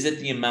 Is it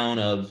the amount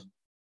of,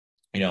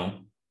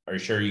 are you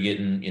sure you're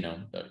getting,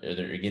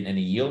 you're getting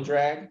any yield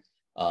drag?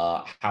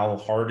 How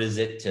hard is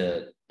it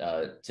to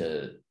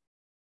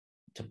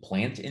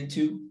plant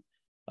into?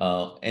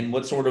 And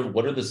what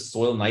are the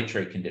soil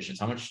nitrate conditions?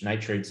 How much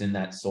nitrate's in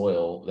that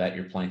soil that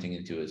you're planting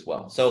into as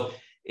well? So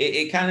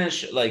it kind of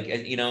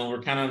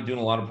we're kind of doing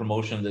a lot of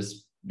promotion of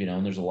this,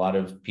 and there's a lot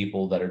of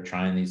people that are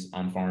trying these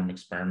on-farm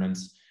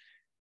experiments,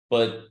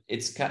 but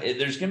there's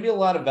going to be a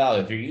lot of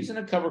value if you're using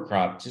a cover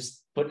crop.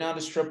 Just putting out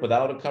a strip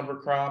without a cover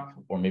crop,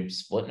 or maybe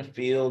splitting a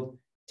field,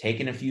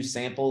 taking a few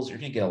samples, you're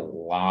going to get a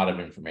lot of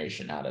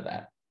information out of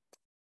that.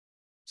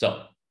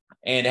 So,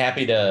 and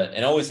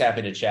always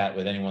happy to chat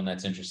with anyone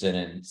that's interested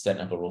in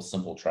setting up a real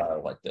simple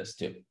trial like this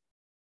too.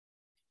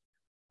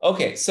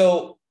 Okay,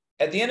 so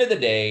at the end of the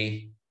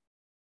day,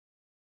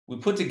 we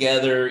put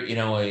together,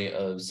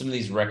 some of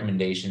these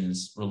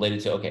recommendations related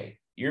to, okay,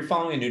 you're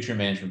following a nutrient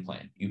management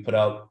plan. You put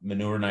out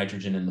manure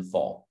nitrogen in the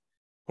fall.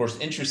 Of course,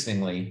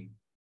 interestingly,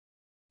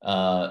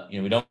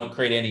 we don't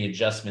create any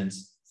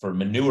adjustments for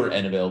manure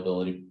end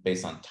availability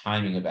based on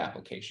timing of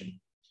application.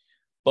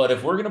 But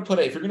if you're going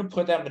to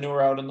put that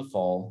manure out in the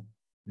fall,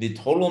 the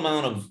total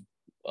amount of,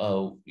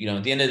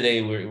 at the end of the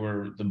day,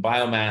 where the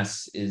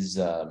biomass is,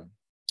 there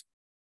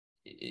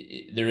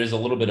is a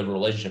little bit of a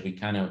relationship. We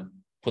kind of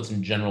put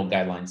some general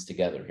guidelines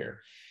together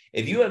here.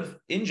 If you have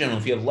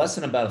less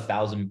than about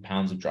 1,000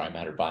 pounds of dry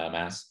matter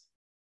biomass,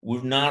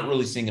 we're not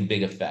really seeing a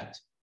big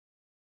effect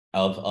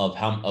of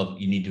how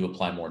you need to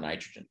apply more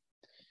nitrogen.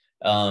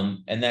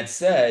 And that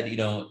said,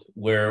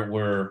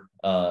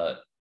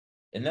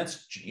 and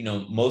that's,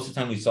 most of the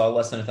time we saw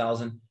less than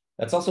 1,000.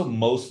 That's also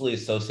mostly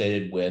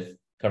associated with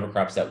cover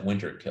crops that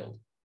winter killed,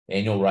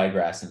 annual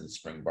ryegrass and the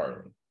spring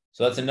barley.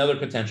 So that's another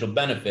potential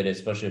benefit,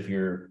 especially if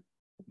you're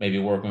maybe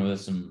working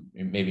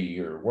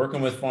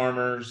with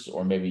farmers,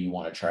 or maybe you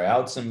want to try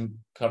out some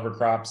cover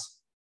crops.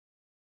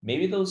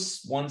 Maybe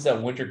those ones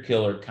that winter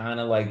kill are kind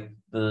of like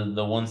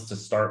the ones to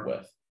start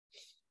with,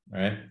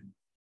 right?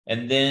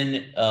 And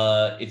then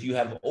if you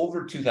have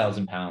over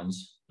 2,000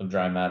 pounds of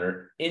dry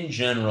matter, in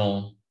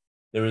general,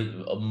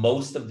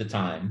 most of the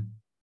time,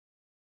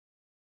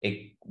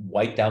 it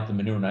wiped out the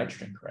manure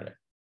nitrogen credit.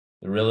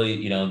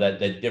 Really,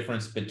 that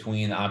difference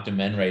between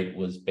optimum N rate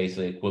was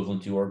basically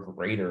equivalent to or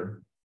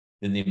greater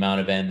than the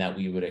amount of N that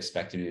we would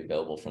expect to be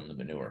available from the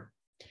manure.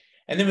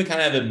 And then we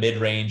kind of have a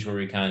mid-range where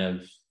we kind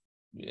of,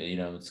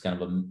 it's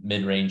kind of a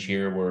mid-range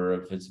here where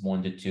if it's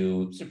 1 to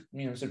 2,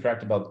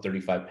 subtract about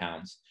 35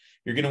 pounds.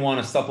 You're going to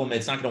want to supplement.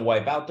 It's not going to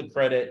wipe out the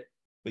credit,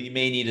 but you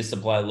may need to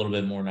supply a little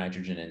bit more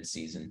nitrogen in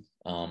season.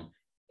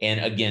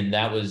 And again,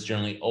 that was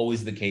generally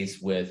always the case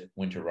with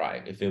winter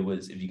rye. If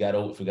we got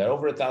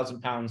over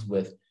 1,000 pounds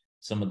with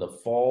some of the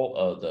fall,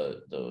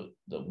 the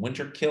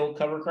winter kill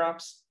cover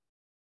crops,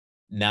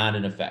 not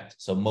an effect.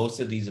 So most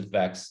of these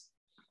effects,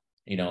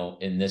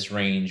 in this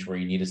range where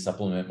you need to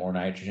supplement more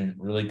nitrogen,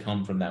 really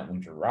come from that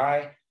winter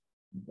rye.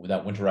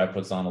 That winter rye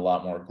puts on a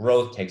lot more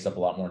growth, takes up a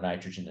lot more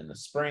nitrogen in the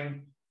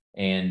spring,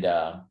 and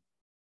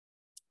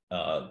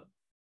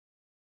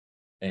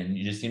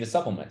you just need to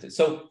supplement it.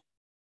 So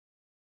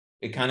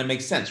it kind of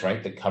makes sense,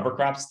 right? The cover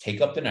crops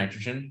take up the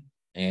nitrogen,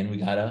 and we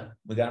gotta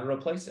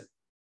replace it.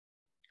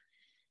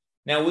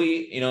 Now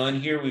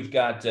and here we've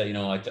got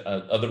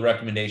other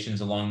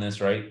recommendations along this,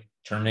 right?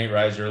 Terminate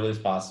rye as early as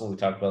possible. We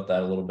talked about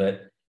that a little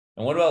bit.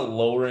 And what about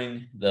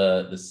lowering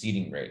the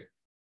seeding rate?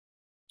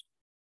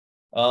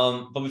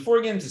 But before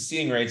we get into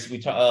seeding rates, we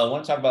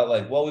want to talk about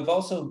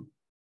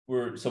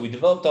we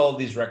developed all of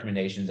these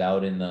recommendations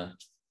out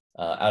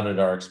out at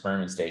our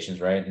experiment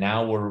stations, right?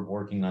 Now we're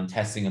working on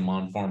testing them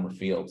on farmer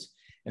fields.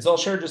 And so I'll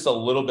share just a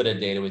little bit of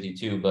data with you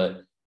too,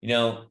 but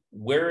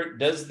where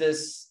does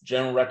this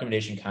general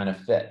recommendation kind of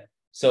fit?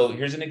 So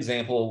here's an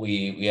example.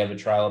 We have a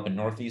trial up in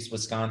Northeast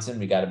Wisconsin.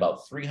 We got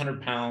about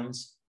 300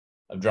 pounds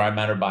of dry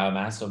matter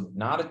biomass. So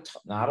not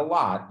a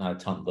lot, not a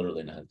ton,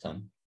 literally not a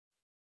ton,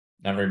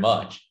 not very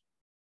much.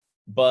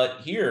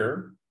 But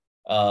here,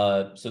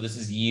 so this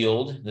is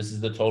yield. This is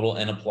the total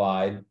N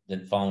applied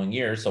the following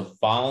year. So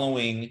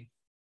following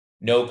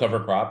no cover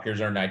crop,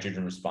 here's our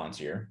nitrogen response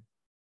here.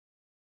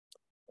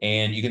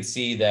 And you can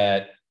see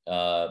that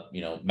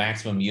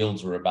maximum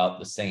yields were about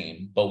the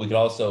same, but we could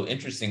also,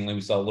 interestingly,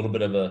 we saw a little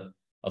bit of a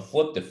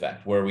flipped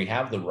effect where we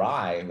have the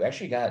rye, we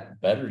actually got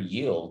better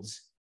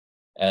yields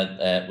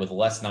with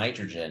less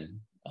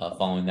nitrogen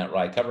following that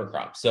rye cover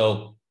crop.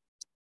 So,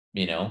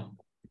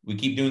 we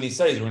keep doing these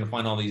studies, we're going to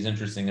find all these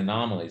interesting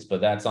anomalies,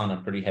 but that's on a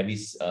pretty heavy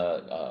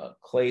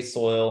clay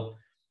soil.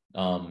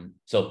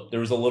 So there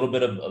was a little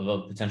bit of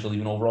a potential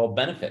even overall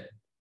benefit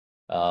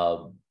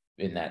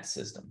in that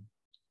system.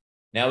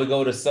 Now we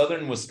go to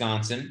southern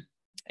Wisconsin,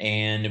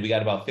 and we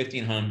got about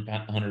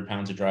 1,500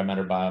 pounds of dry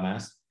matter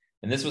biomass.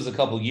 And this was a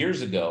couple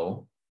years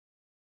ago,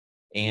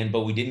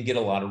 but we didn't get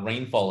a lot of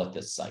rainfall at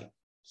this site.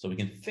 So we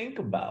can think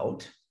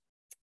about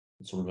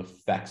what sort of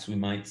effects we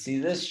might see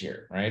this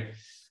year, right?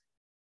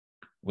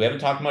 We haven't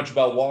talked much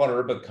about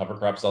water, but cover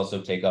crops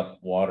also take up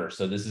water.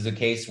 So this is a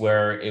case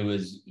where it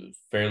was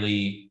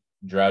fairly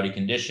droughty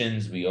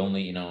conditions. We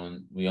only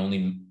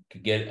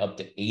could get up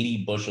to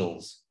 80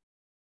 bushels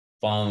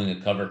following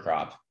a cover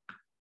crop,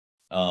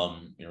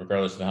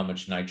 regardless of how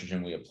much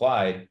nitrogen we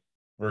applied,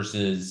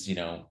 versus,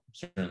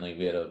 certainly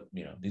we had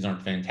these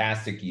aren't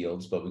fantastic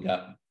yields, but we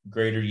got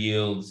greater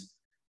yields,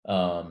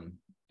 and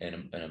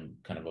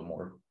kind of a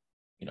more,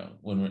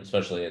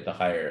 especially at the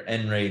higher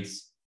N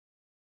rates,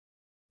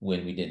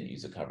 when we didn't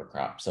use a cover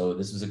crop. So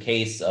this was a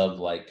case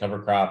of like cover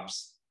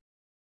crops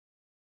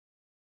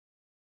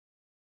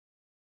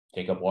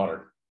take up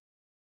water,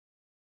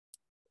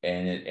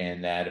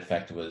 and that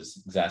effect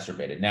was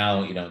exacerbated.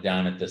 Now,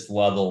 down at this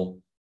level,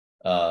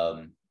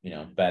 bad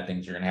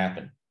things are going to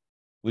happen.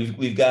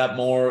 We've got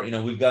more,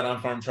 we've got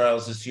on-farm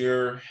trials this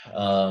year.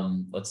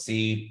 Let's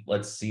see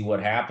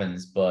what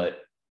happens, but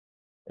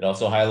it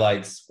also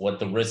highlights what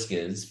the risk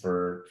is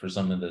for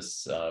some of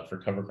this for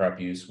cover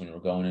crop use when we're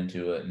going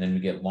into it, and then we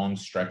get long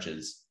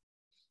stretches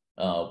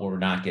where we're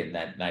not getting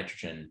that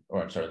nitrogen,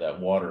 or I'm sorry,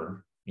 that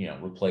water,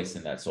 replaced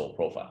in that soil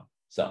profile.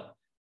 So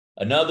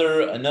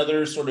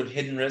another sort of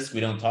hidden risk we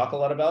don't talk a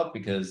lot about,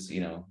 because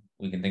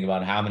we can think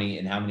about how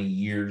many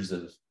years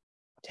of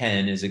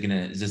 10 is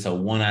this a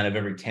 1 out of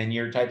every 10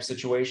 year type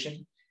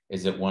situation?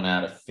 Is it 1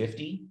 out of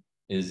 50?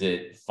 Is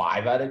it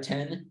 5 out of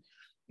 10?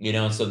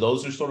 So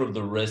those are sort of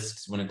the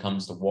risks when it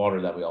comes to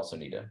water that we also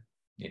need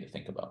to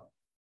think about.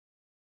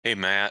 Hey,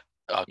 Matt,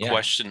 Yeah.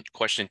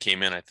 question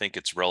came in. I think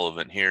it's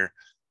relevant here.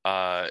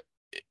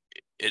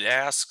 It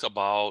asks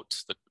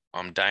about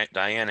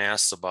Diane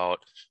asks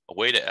about a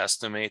way to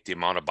estimate the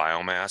amount of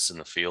biomass in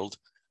the field.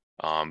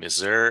 Is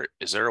there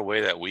a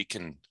way that we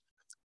can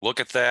look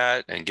at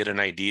that and get an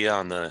idea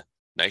on the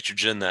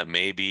nitrogen that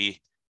may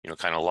be,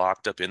 kind of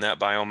locked up in that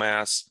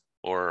biomass?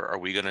 Or are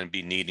we going to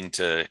be needing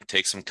to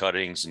take some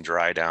cuttings and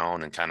dry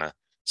down and kind of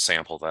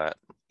sample that?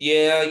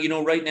 Yeah,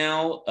 right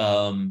now,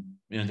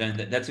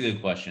 that's a good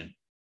question.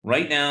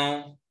 Right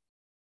now,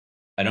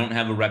 I don't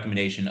have a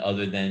recommendation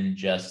other than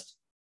just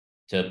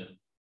to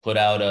put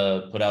out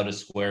a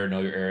square, know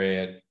your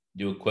area,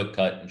 do a quick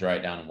cut and dry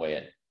it down and weigh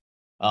it.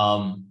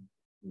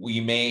 We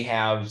may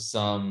have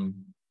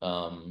some.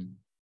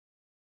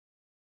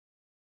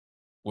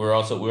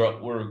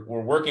 We're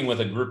working with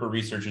a group of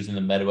researchers in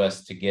the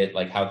Midwest to get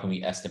like, how can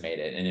we estimate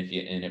it? And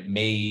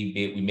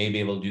we may be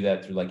able to do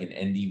that through like an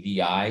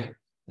NDVI,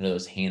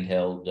 those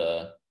handheld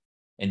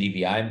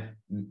NDVI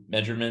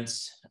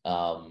measurements.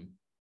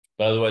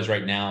 But otherwise,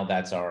 right now,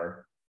 that's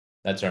our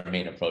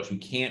main approach.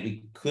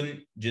 We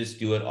couldn't just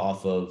do it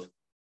off of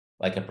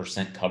like a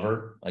percent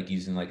cover, like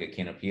using like a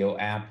Canopio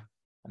app.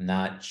 I'm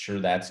not sure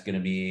that's going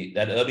to be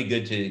that'll be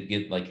good to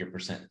get like your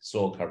percent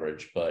soil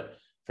coverage, but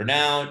for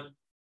now,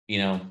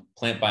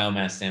 plant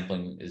biomass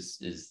sampling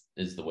is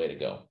the way to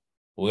go.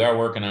 But we are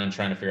working on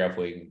trying to figure out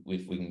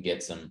if we can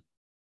get some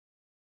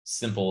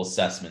simple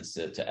assessments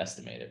to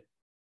estimate it.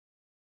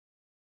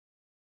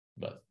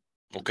 But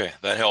okay,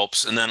 that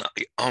helps. And then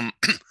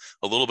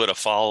a little bit of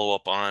follow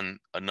up on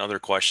another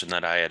question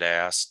that I had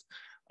asked,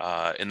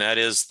 and that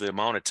is the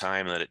amount of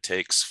time that it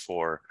takes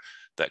for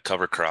that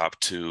cover crop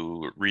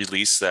to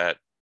release that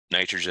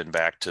nitrogen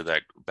back to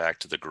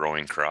the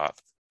growing crop.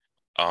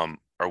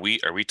 Are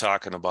we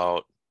talking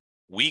about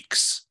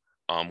weeks,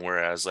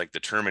 whereas like the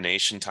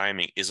termination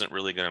timing isn't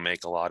really going to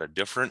make a lot of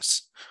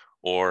difference,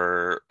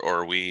 or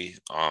are we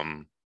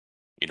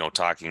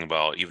talking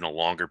about even a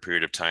longer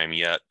period of time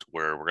yet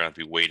where we're going to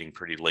be waiting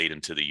pretty late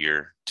into the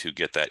year to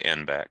get that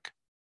N back?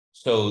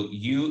 So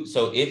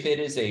if it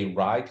is a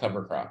rye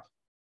cover crop,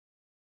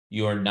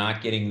 you are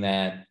not getting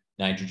that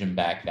nitrogen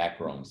back that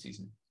growing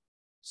season.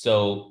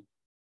 So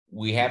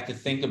we have to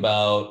think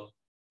about,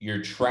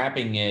 you're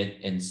trapping it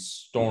and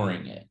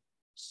storing it,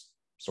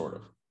 sort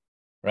of,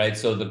 right?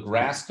 So the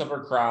grass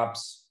cover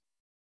crops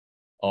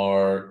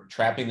are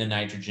trapping the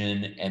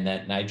nitrogen, and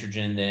that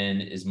nitrogen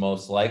then is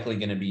most likely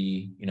going to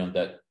be,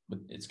 that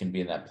it's going to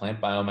be in that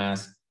plant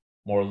biomass,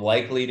 more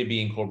likely to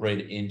be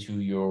incorporated into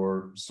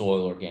your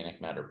soil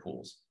organic matter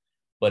pools.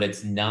 But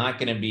it's not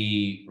going to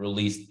be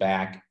released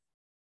back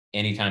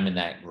anytime in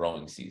that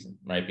growing season,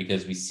 right?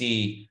 Because we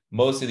see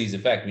most of these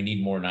effects, we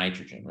need more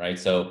nitrogen, right?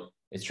 So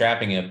it's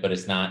trapping it, but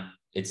it's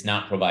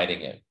not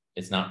providing it.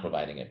 It's not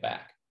providing it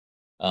back.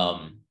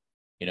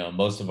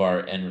 most of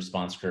our end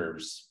response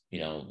curves,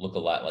 look a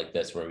lot like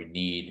this, where we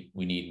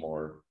need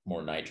more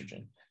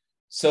nitrogen.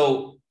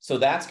 So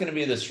that's going to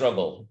be the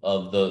struggle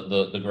of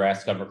the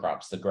grass cover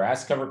crops. The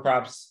grass cover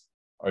crops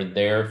are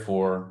there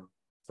for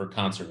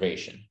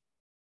conservation.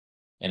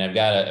 And I've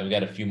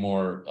got a few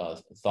more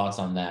thoughts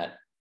on that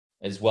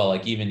as well.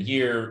 Like even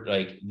here,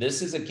 like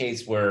this is a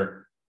case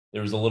where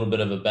there was a little bit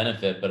of a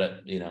benefit,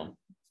 but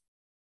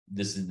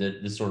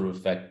this sort of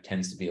effect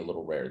tends to be a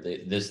little rare.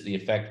 The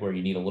effect where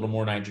you need a little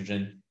more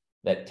nitrogen,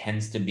 that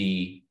tends to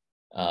be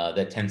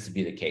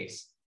the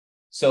case.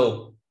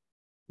 So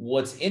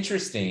what's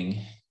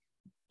interesting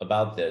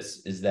about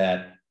this is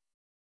that,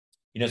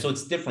 so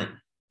it's different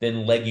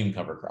than legume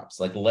cover crops.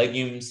 Like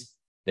legumes,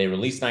 they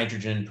release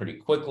nitrogen pretty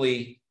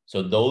quickly.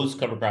 So those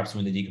cover crops,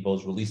 when they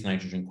decompose, release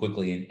nitrogen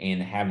quickly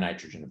and have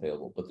nitrogen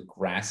available. But the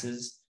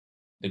grasses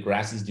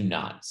do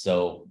not.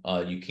 So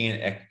you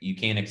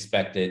can't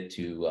expect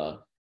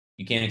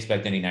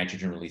any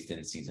nitrogen released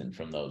in season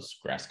from those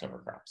grass cover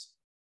crops.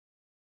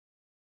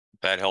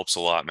 That helps a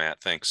lot,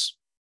 Matt. Thanks.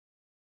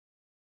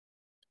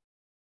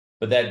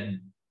 But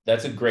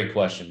that's a great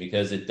question,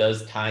 because it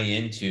does tie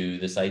into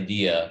this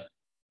idea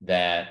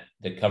that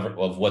the cover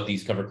of what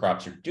these cover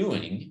crops are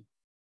doing,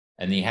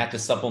 and you have to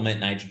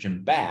supplement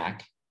nitrogen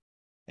back.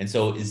 And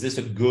so is this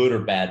a good or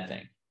bad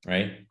thing,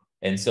 right?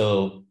 And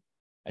so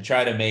I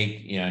try to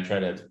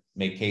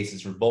make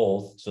cases for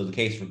both. So the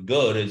case for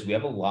good is we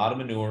have a lot of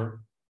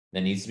manure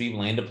that needs to be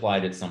land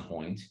applied at some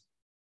point,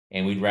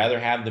 and we'd rather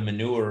have the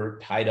manure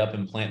tied up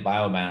in plant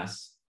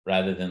biomass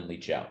rather than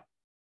leach out.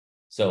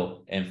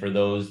 So, and for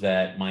those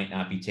that might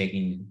not be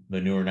taking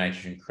manure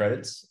nitrogen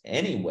credits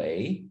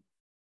anyway,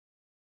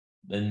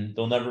 then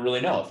they'll never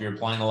really know. If you're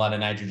applying a lot of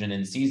nitrogen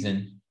in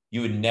season,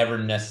 you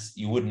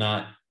would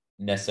not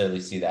necessarily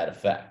see that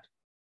effect,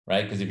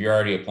 right? Because if you're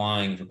already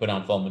applying, if you put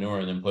on fall manure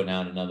and then putting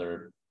out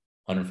another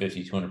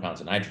 150, 200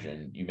 pounds of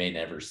nitrogen, you may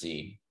never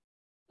see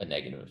a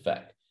negative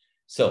effect.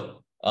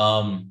 So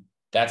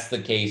that's the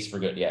case for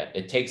good. Yeah,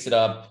 it takes it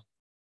up,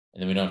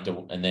 and then we don't have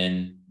to, and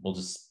then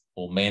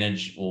we'll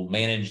manage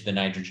the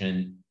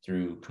nitrogen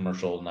through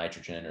commercial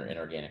nitrogen or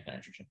inorganic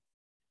nitrogen.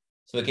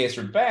 So the case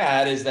for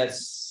bad is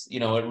that's,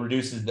 it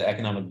reduces the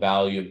economic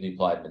value of the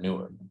applied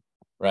manure,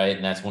 right?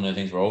 And that's one of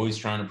the things we're always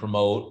trying to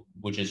promote,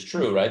 which is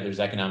true, right? There's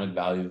economic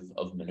value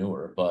of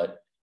manure, but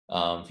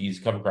if you use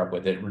cover crop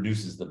with it, it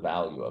reduces the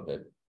value of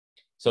it.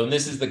 So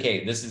this is the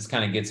case. This is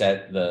kind of gets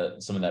at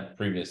some of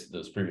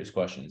those previous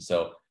questions.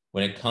 So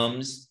when it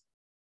comes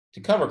to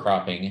cover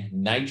cropping,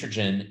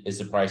 nitrogen is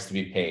the price to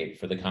be paid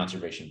for the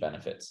conservation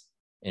benefits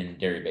in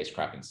dairy-based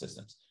cropping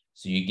systems.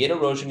 So you get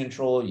erosion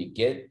control, you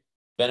get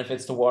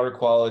benefits to water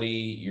quality,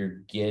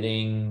 you're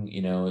getting,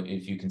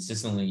 if you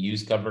consistently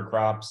use cover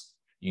crops,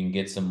 you can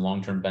get some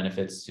long-term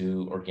benefits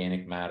to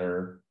organic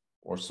matter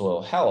or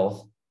soil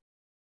health,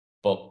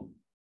 but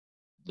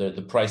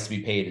the price to be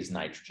paid is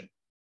nitrogen.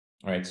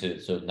 All right,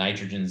 so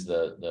nitrogen's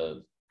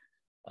the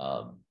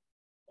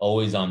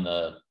always on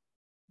the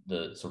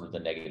sort of the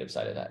negative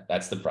side of that.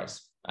 That's the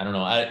price. I don't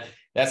know.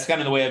 That's kind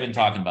of the way I've been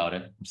talking about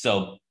it.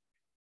 So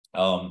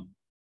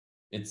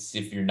it's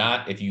if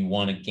you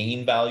want to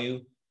gain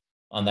value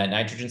on that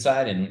nitrogen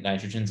side, and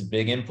nitrogen's a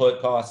big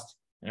input cost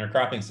in our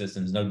cropping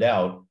systems, no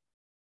doubt.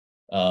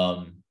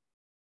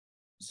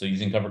 So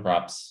using cover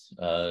crops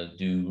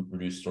do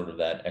reduce sort of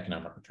that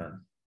economic return.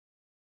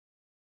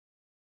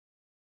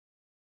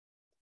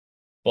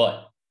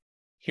 But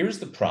here's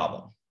the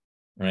problem,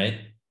 right?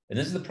 And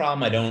this is the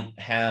problem I don't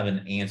have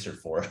an answer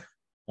for.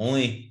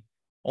 only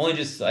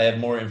just I have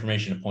more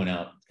information to point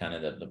out kind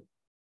of the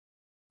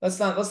let's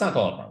not call it a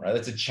problem, right?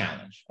 That's a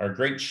challenge. Our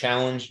great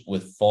challenge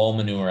with fall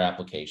manure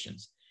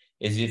applications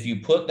is if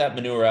you put that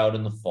manure out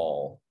in the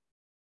fall,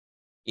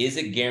 is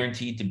it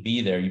guaranteed to be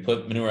there? You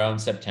put manure out in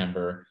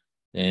September,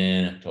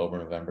 then October,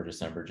 November,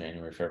 December,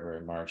 January,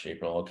 February, March,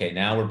 April. Okay,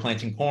 now we're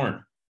planting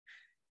corn.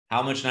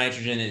 How much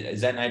nitrogen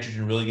is that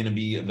nitrogen really going to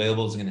be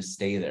available? Is it going to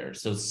stay there?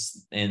 So,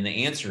 and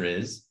the answer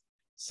is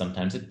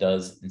sometimes it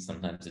does and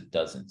sometimes it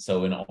doesn't.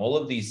 So in all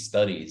of these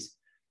studies,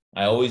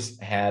 I always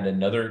had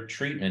another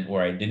treatment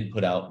where I didn't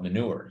put out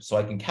manure. So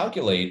I can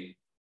calculate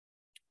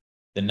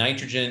the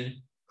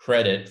nitrogen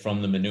credit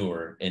from the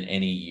manure in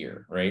any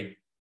year, right?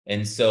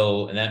 And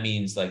that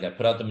means like I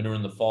put out the manure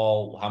in the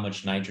fall, how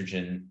much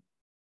nitrogen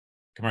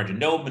compared to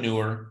no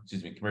manure,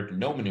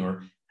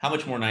 how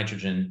much more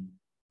nitrogen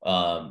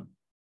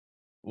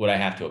would I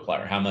have to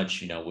apply, or how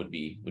much, would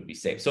be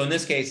safe. So in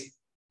this case,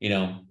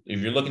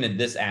 if you're looking at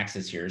this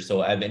axis here,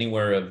 so I have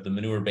anywhere of the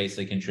manure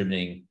basically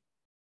contributing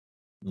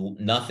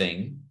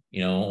nothing,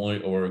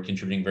 or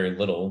contributing very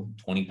little,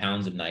 20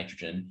 pounds of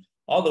nitrogen,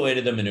 all the way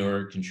to the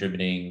manure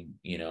contributing,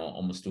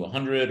 almost to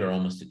 100 or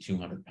almost to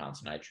 200 pounds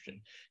of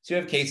nitrogen. So you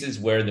have cases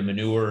where the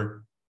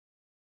manure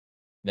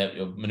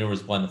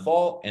was applied in the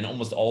fall and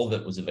almost all of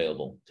it was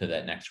available to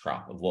that next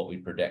crop of what we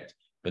predict.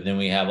 But then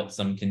we have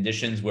some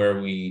conditions where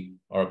we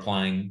are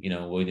applying,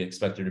 we'd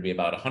expect there to be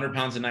about 100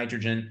 pounds of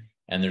nitrogen,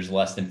 and there's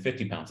less than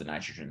 50 pounds of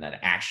nitrogen that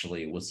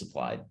actually was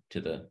supplied to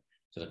the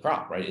to the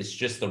crop, right? It's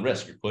just the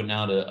risk. You're putting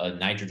out a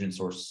nitrogen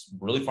source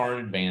really far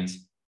in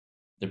advance.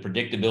 The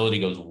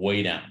predictability goes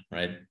way down,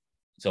 right?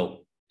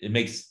 So it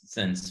makes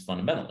sense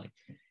fundamentally.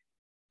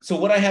 So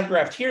what I have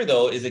graphed here,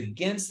 though, is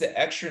against the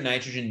extra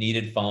nitrogen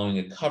needed following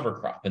a cover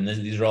crop. And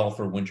these are all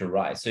for winter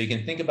rye. So you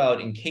can think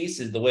about in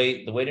cases, the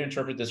way to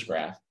interpret this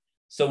graph.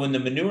 So when the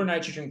manure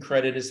nitrogen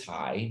credit is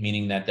high,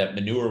 meaning that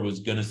manure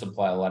was going to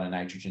supply a lot of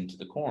nitrogen to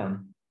the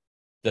corn,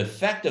 the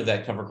effect of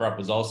that cover crop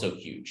was also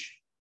huge,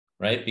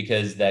 right?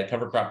 Because that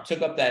cover crop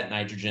took up that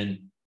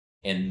nitrogen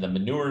and the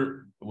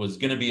manure was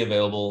going to be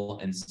available.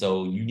 And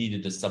so you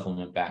needed to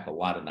supplement back a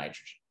lot of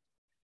nitrogen.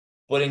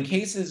 But in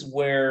cases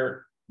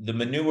where the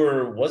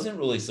manure wasn't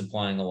really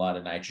supplying a lot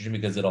of nitrogen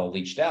because it all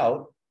leached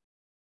out,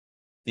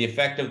 the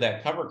effect of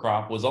that cover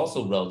crop was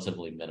also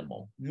relatively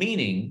minimal.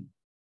 Meaning,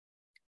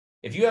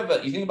 if you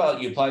think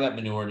about, you apply that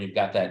manure and you've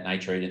got that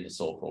nitrate in the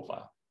soil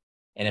profile.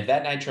 And if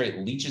that nitrate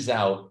leaches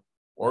out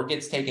or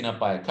gets taken up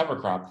by a cover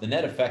crop, the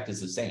net effect is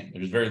the same.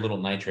 There's very little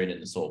nitrate in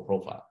the soil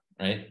profile,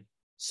 right?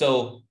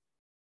 So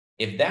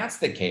if that's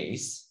the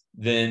case,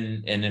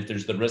 then, and if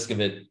there's the risk of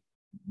it,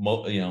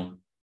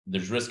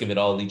 there's risk of it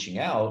all leaching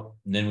out,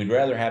 then we'd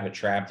rather have it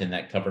trapped in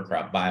that cover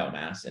crop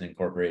biomass and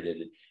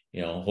incorporated,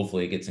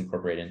 hopefully it gets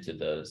incorporated into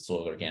the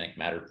soil organic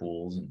matter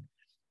pools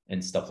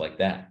and stuff like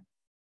that.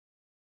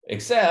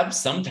 Except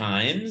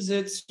sometimes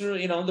it's,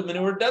 the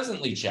manure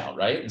doesn't leach out,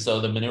 right? And so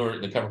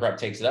the cover crop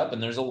takes it up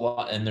and there's a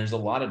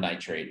lot of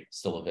nitrate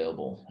still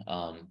available.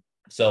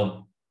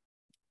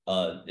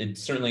 It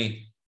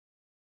certainly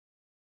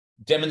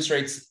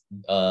demonstrates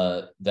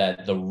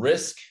that the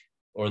risk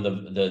or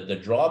the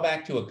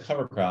drawback to a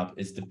cover crop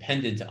is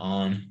dependent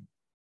on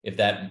if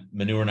that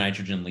manure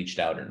nitrogen leached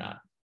out or not.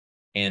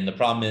 And the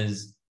problem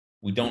is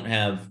we don't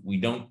have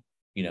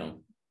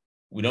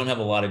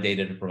a lot of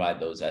data to provide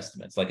those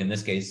estimates. Like in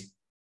this case,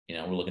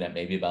 we're looking at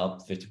maybe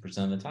about 50%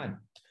 of the time.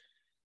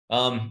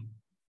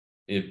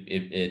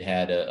 It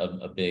had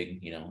a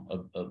big,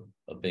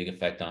 a big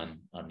effect on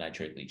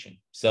nitrate leaching.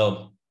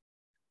 So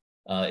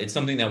it's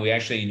something that we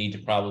actually need to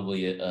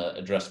probably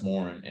address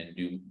more and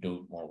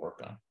do more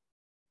work on.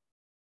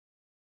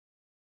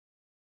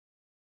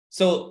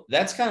 So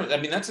that's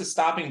that's a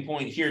stopping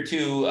point here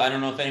too. I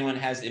don't know if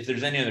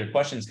there's any other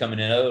questions coming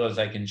in. Otherwise,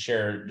 I can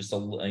share just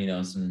some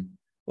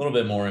little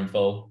bit more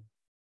info.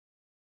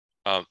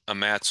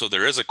 Matt, so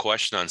there is a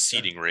question on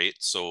seeding rate,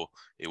 so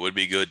it would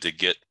be good to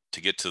get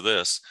to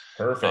this.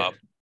 Perfect.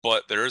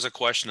 But there is a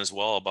question as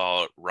well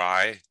about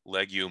rye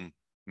legume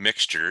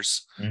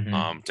mixtures,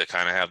 to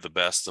kind of have the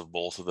best of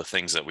both of the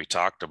things that we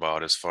talked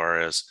about, as far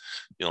as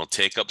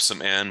take up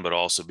some N, but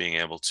also being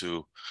able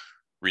to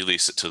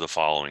release it to the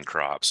following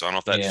crop. So I don't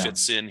know if that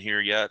fits in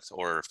here yet,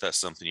 or if that's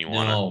something you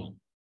want to.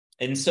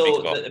 And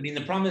so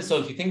the problem is, so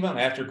if you think about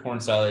after corn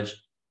silage,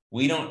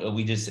 we don't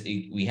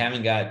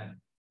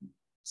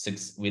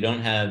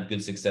have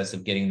good success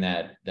of getting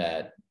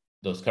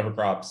those cover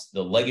crops,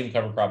 the legume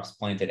cover crops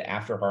planted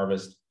after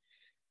harvest,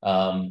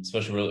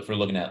 especially if we're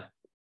looking at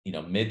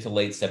mid to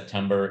late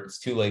September. It's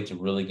too late to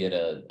really get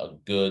a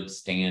good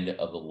stand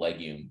of the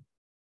legume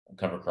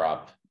cover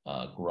crop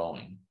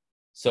growing.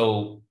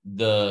 So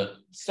the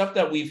stuff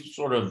that we've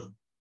sort of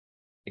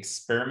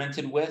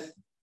experimented with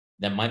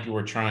that might be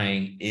worth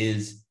trying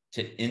is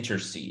to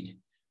interseed,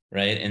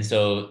 right? And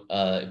so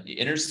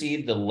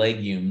interseed the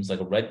legumes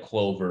like a red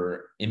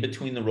clover in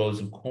between the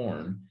rows of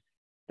corn.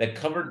 That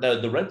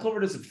the red clover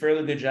does a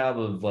fairly good job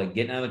of like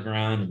getting out of the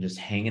ground and just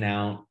hanging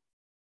out.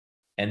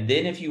 And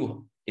then if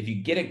you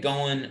get it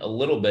going a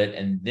little bit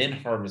and then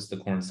harvest the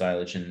corn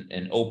silage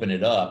and open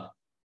it up,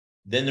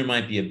 then there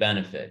might be a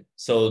benefit.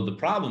 So the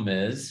problem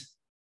is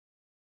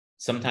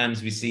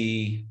sometimes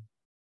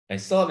I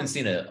still haven't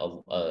seen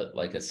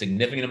a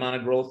significant amount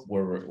of growth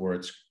where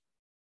it's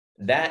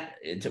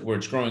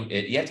growing.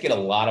 You have to get a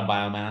lot of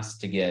biomass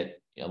to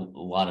get a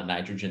lot of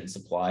nitrogen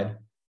supplied.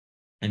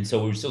 And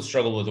so we still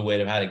struggle with a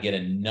way of how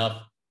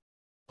to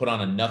put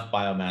on enough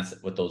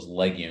biomass with those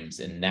legumes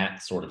in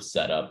that sort of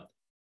setup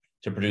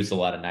to produce a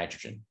lot of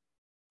nitrogen.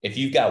 If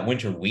you've got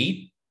winter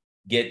wheat,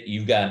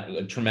 you've got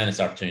a tremendous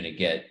opportunity to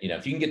get,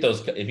 if you can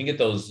get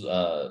those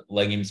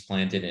legumes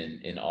planted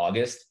in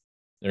August,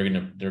 they're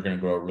gonna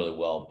grow really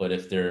well. But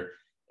if they're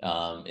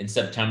in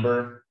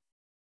September,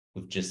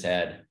 it just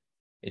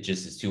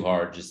is too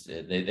hard.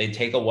 They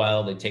take a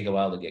while. They take a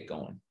while to get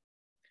going.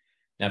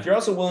 Now, if you're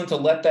also willing to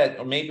let that,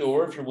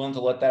 or if you're willing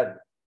to let that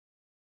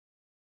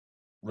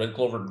red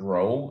clover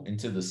grow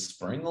into the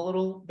spring a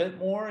little bit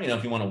more,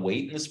 if you want to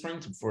wait in the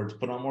spring for it to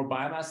put on more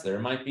biomass, there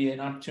might be an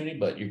opportunity,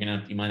 but you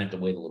might have to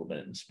wait a little bit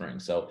in the spring.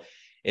 So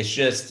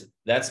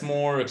that's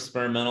more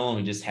experimental, and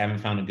we just haven't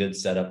found a good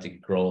setup to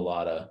grow a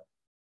lot of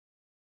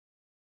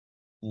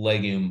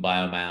legume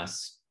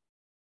biomass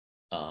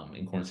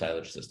in corn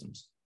silage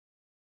systems.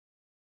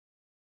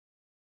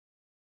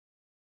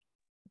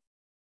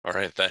 All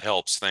right, that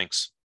helps.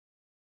 Thanks.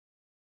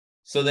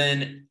 So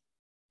then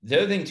the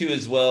other thing too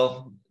as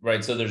well,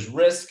 right? So there's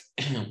risk.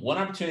 One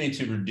opportunity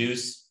to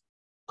reduce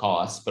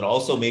costs, but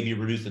also maybe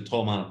reduce the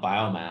total amount of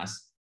biomass,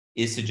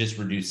 is to just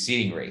reduce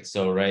seeding rates.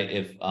 So,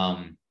 right,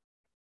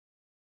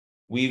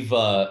 we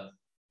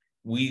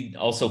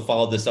also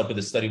followed this up with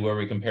a study where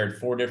we compared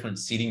 4 different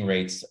seeding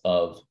rates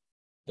of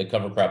the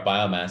cover crop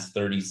biomass: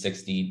 30,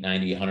 60,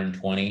 90,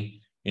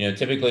 120.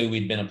 Typically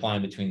we'd been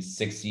applying between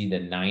 60 to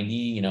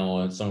 90.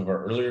 Some of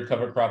our earlier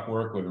cover crop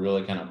work would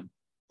really kind of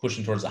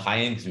pushing towards the high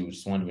end because we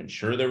just wanted to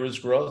ensure there was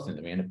growth, and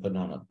then we ended up putting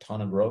on a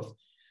ton of growth.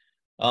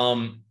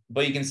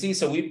 But you can see,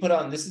 so we put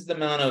on, this is the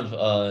amount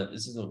of,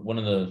 this is one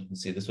of the,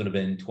 let's see, this would have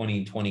been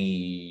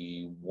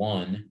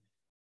 2021.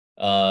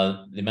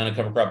 The amount of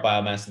cover crop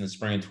biomass in the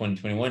spring of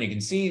 2021, you can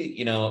see,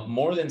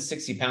 more than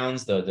 60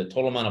 pounds, the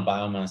total amount of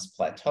biomass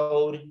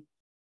plateaued,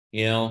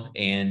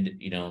 and,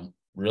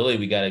 really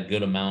we got a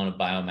good amount of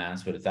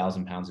biomass with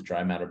 1,000 pounds of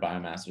dry matter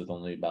biomass with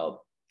only about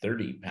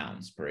 30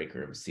 pounds per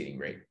acre of seeding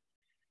rate.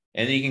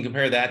 And then you can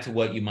compare that to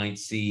what you might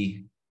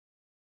see,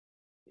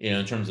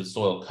 in terms of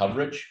soil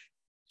coverage.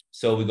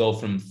 So we go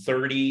from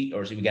 30,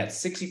 or so we got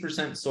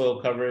 60%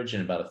 soil coverage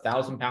and about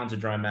 1,000 pounds of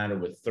dry matter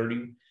with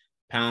 30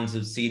 pounds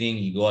of seeding.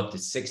 You go up to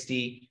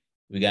 60,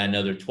 we got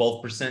another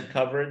 12%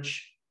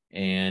 coverage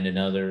and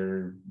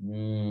another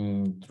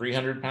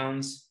 300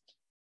 pounds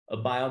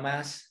of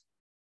biomass.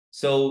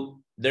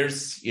 So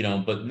there's,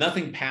 but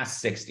nothing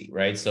past 60,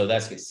 right? So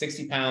that's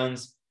 60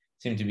 pounds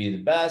seemed to be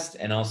the best.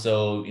 And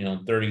also,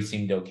 30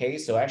 seemed okay.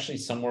 So actually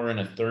somewhere in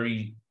a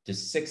 30 to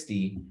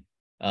 60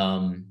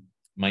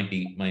 might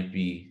be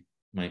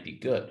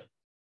good.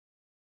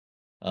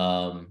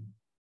 And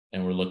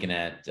we're looking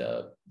at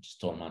just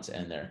total amounts to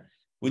end there.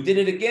 We did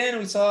it again.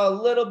 We saw a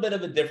little bit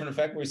of a different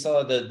effect. We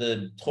saw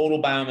the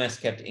total biomass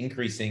kept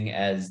increasing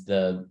as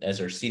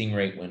our seeding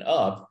rate went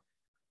up,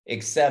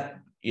 except,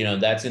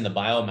 that's in the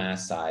biomass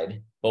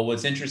side. But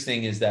what's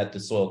interesting is that the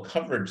soil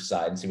coverage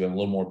side, so we have a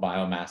little more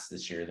biomass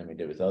this year than we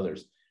did with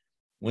others.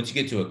 Once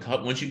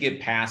you get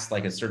past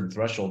like a certain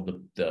threshold,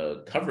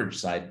 the coverage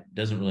side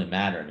doesn't really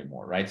matter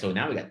anymore, right? So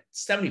now we got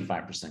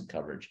 75%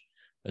 coverage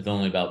with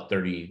only about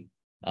 30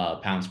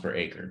 pounds per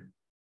acre.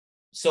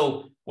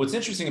 So what's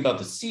interesting about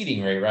the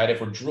seeding rate, right? If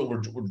we're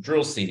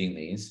drill seeding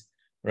these,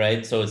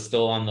 right? So it's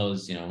still on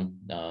those,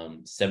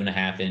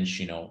 7.5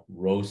 inch,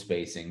 row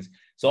spacings.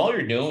 So all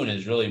you're doing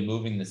is really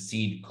moving the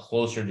seed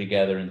closer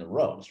together in the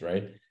rows,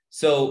 right?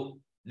 So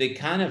they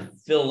kind of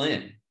fill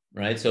in,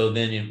 right? So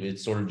then it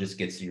sort of just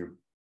gets your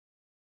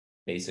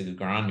basic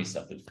agronomy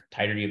stuff. The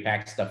tighter you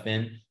pack stuff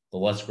in, the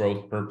less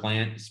growth per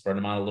plant. You spread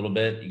them out a little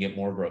bit, you get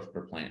more growth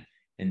per plant.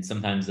 And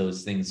sometimes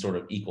those things sort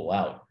of equal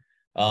out.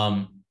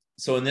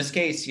 So in this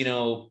case, yeah,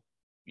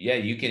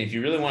 you can, if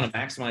you really want to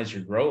maximize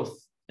your growth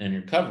and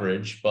your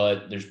coverage,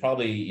 but there's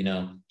probably,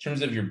 in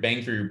terms of your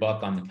bang for your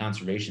buck on the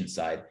conservation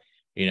side,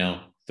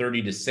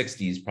 30 to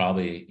 60 is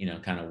probably,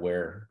 kind of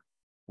where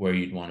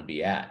you'd want to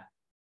be at.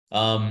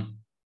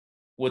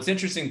 What's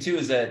interesting too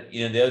is that,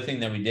 the other thing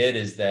that we did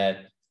is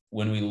that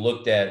when we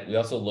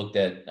also looked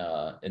at,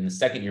 in the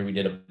second year, we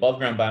did above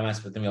ground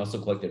biomass, but then we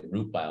also collected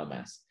root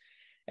biomass.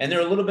 And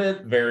they're a little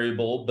bit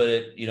variable,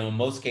 but, in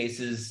most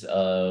cases,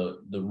 the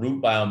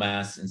root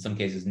biomass, in some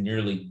cases,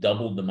 nearly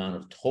doubled the amount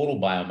of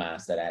total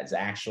biomass that is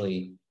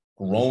actually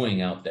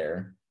growing out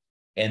there.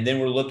 And then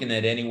we're looking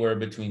at anywhere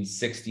between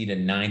 60 to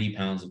 90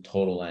 pounds of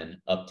total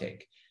N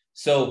uptake.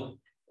 So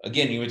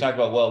again, you were talking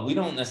about, well, we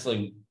don't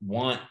necessarily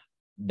want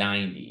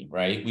 90,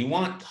 right? We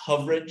want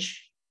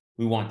coverage.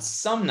 We want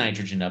some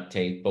nitrogen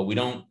uptake, but we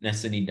don't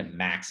necessarily need to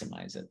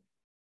maximize it.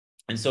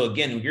 And so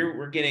again,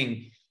 we're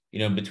getting,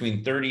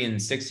 between 30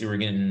 and 60, we're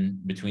getting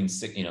between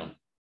 60 to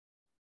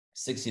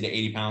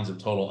 80 pounds of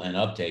total N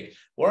uptake.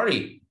 We're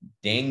already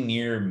dang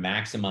near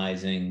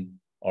maximizing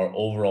our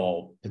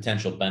overall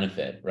potential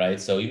benefit, right?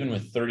 So even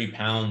with 30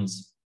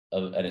 pounds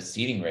at a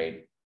seeding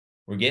rate,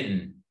 we're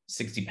getting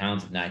 60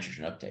 pounds of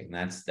nitrogen uptake, and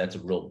that's a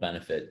real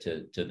benefit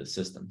to the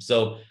system.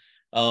 So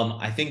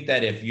I think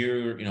that if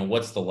you're,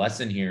 what's the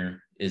lesson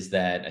here is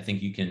that I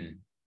think we can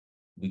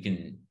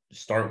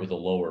start with a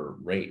lower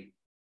rate.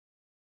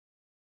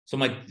 So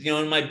my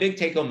big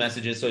take home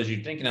message is, so as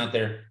you're thinking out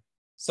there,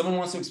 someone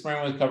wants to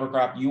experiment with cover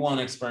crop, you want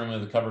to experiment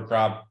with a cover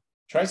crop,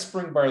 try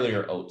spring barley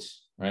or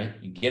oats, right?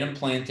 You get them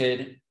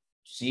planted,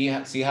 see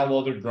how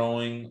well they're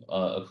growing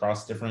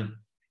across different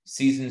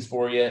seasons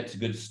for you. It's a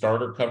good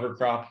starter cover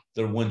crop.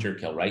 They're winter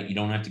kill, right? You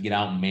don't have to get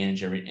out and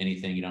manage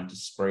anything. You don't have to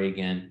spray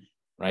again,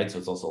 right? So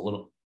it's also a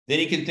little, then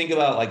you can think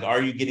about like,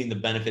 are you getting the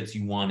benefits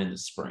you want in the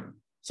spring?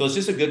 So it's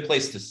just a good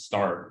place to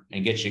start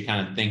and get you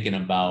kind of thinking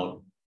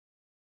about,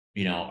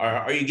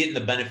 are you getting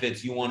the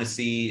benefits you want to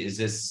see? Is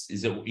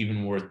it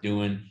even worth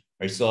doing?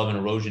 Are you still having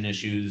erosion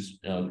issues,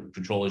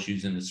 control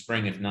issues in the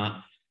spring? If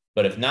not,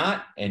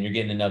 and you're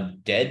getting enough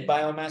dead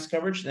biomass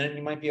coverage, then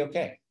you might be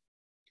okay.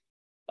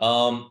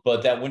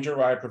 But that winter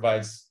rye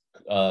provides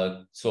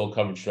soil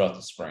coverage throughout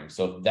the spring.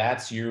 So if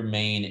that's your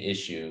main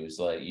issue, is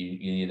like you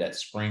need that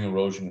spring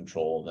erosion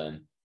control,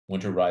 then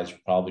winter rye is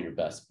probably your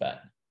best bet.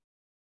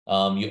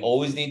 You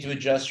always need to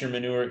adjust your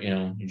manure.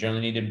 You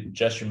generally need to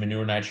adjust your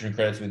manure nitrogen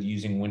credits with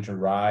using winter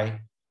rye.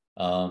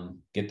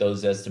 Get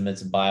those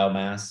estimates of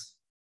biomass.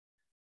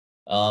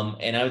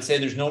 And I would say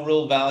there's no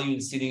real value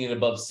in seeding it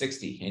above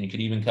 60, and you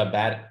could even cut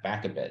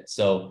back a bit.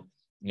 So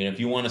if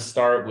you want to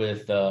start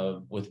with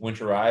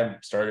winter rye,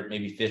 start at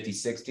maybe 50,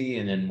 60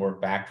 and then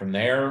work back from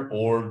there,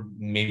 or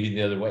maybe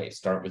the other way,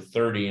 start with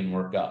 30 and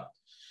work up.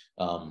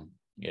 But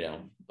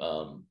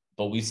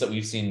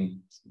we've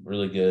seen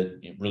really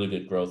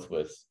good growth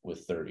with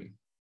 30.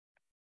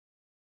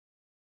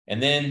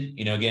 And then,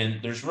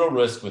 again, there's real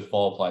risk with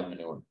fall applied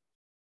manure,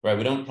 right?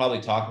 We don't probably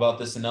talk about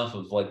this enough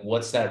of like,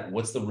 what's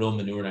the real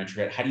manure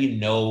nitrate? How do you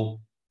know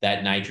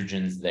that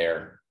nitrogen's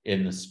there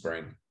in the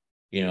spring?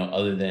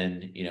 Other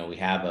than, we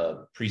have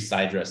a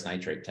pre-sidedress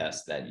nitrate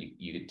test that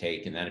you could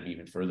take, and that'd be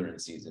even further in the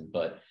season.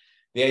 But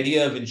the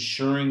idea of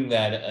ensuring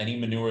that any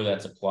manure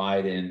that's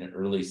applied in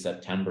early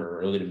September,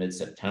 early to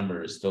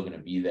mid-September is still going to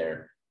be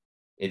there.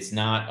 It's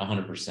not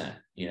 100%,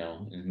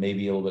 and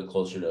maybe a little bit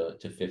closer to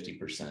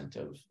 50%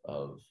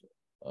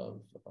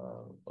 of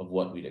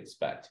what we'd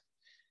expect.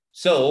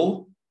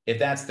 So if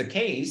that's the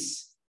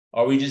case,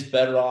 are we just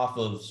better off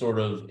of sort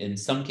of, in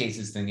some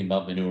cases, thinking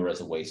about manure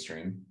as a waste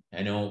stream?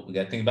 I know we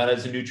got to think about it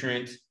as a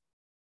nutrient,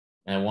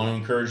 and I want to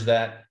encourage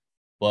that.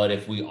 But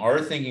if we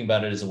are thinking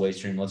about it as a waste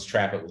stream, let's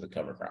trap it with a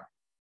cover crop.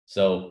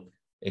 So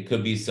it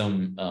could be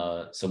some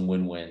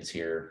win-wins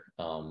here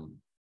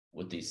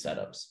with these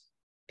setups.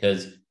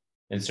 Because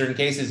in certain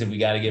cases, if we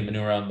got to get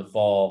manure out in the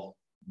fall,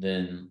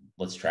 then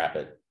let's trap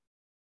it.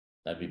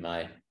 That'd be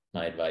my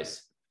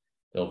advice.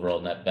 The overall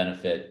net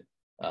benefit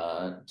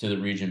to the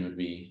region would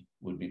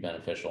be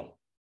beneficial.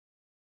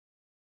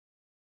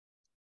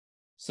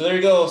 So there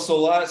you go. So a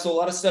lot of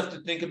stuff to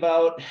think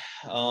about.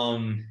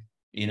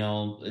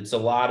 It's a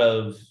lot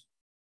of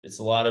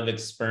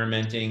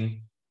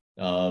experimenting.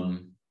 I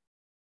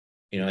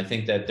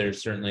think that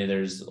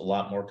there's a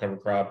lot more cover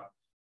crop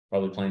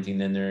probably planting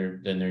than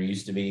there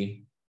used to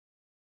be.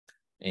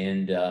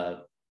 And I'd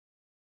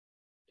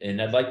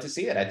like to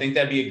see it. I think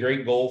that'd be a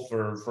great goal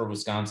for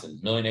Wisconsin,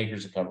 1 million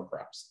acres of cover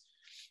crops.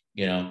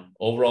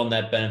 Overall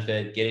net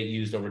benefit, get it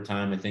used over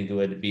time. I think it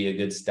would be a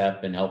good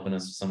step in helping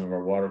us with some of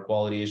our water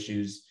quality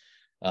issues,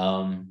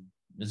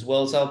 as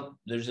well as how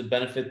there's a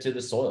benefit to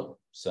the soil.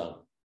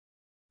 So,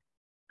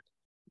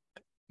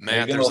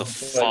 Matt, there's a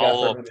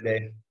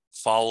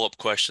follow-up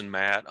question,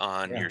 Matt,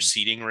 on your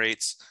seeding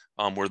rates.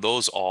 Were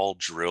those all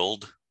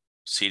drilled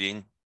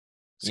seedings?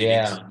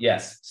 Yeah,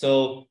 yes.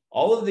 So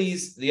all of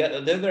these, the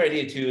other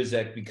idea too is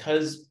that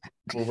because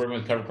we're working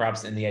with cover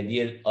crops and the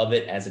idea of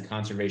it as a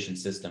conservation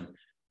system,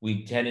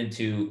 we tended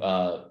to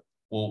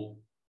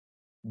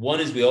one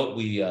is we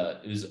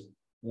it was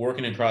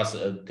working across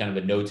a kind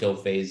of a no-till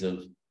phase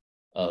of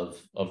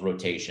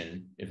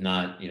rotation, if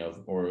not,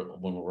 or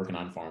when we're working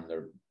on farm,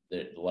 a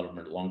lot of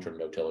them are long-term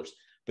no-tillers.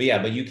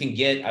 But you can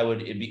get,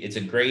 it's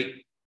a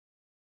great,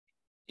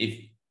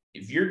 if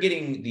you're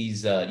getting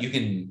these, you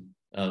can,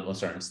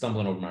 sorry, I'm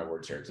stumbling over my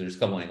words here because there's a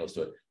couple angles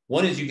to it.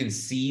 One is you can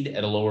seed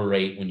at a lower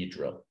rate when you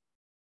drill.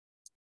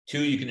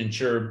 2, you can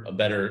ensure a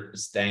better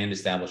stand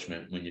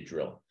establishment when you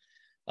drill.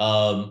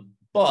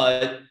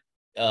 But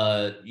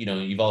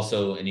you've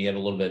also, and you have a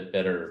little bit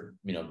better,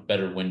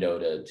 better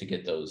window to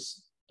get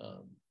those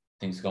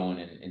things going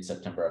in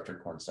September after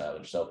corn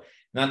silage. So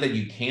not that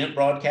you can't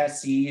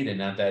broadcast seed, and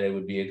not that it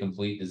would be a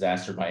complete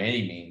disaster by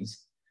any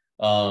means,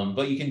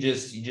 but you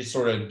just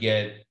sort of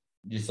get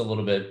just a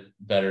little bit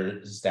better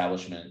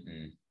establishment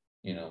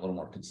and a little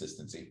more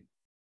consistency.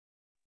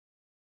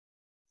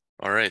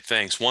 All right,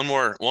 thanks. One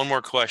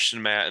more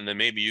question, Matt, and then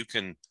maybe you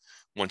can,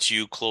 once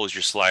you close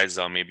your slides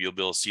down, maybe you'll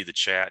be able to see the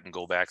chat and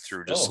go back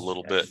through just a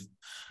little bit.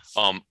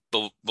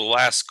 The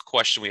last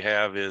question we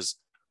have is,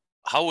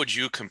 how would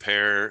you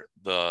compare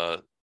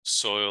the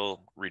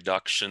soil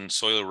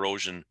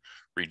erosion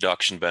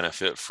reduction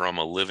benefit from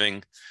a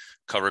living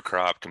cover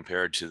crop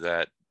compared to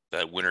that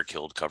winter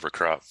killed cover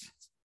crop?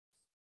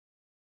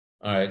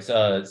 All right,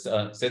 so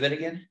say that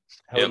again.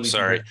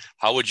 Sorry.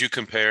 How would you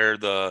compare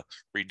the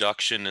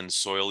reduction in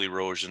soil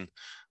erosion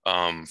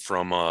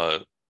from a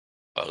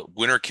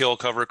winter kill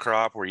cover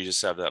crop where you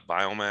just have that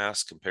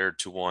biomass compared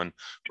to one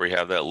where you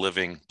have that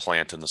living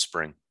plant in the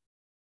spring?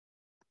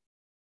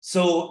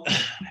 So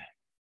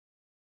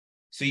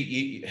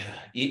you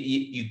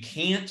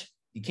can't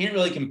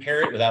really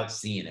compare it without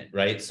seeing it,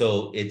 right?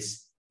 So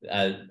it's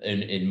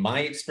in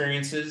my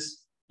experiences,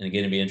 and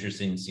again, it'd be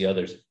interesting to see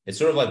others. It's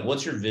sort of like,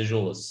 what's your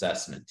visual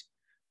assessment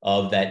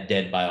of that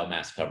dead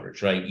biomass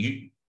coverage, right?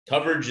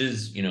 Coverage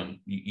is,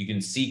 you can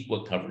seek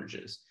what coverage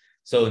is.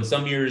 So in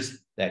some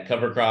years, that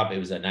cover crop, it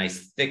was a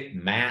nice thick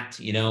mat,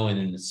 and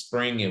in the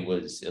spring, it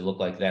looked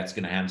like that's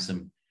going to have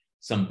some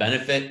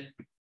benefit.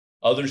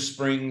 Other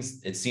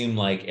springs, it seemed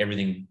like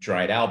everything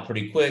dried out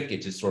pretty quick.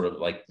 It just sort of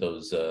like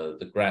those,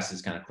 the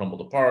grasses kind of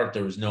crumbled apart.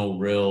 There was no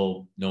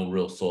real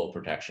soil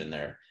protection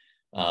there.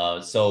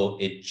 So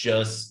it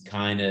just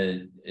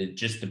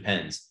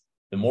depends.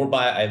 The more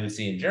I would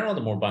say in general,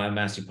 the more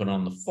biomass you put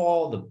on the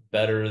fall, the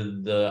better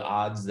the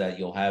odds that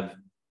you'll have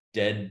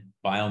dead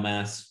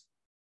biomass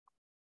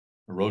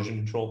erosion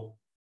control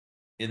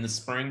in the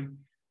spring.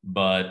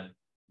 But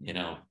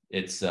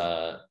it's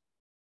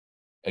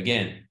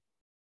again,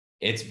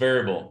 it's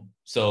variable.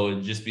 So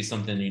it'd just be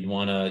something you'd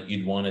want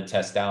to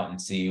test out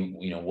and see,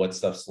 what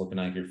stuff's looking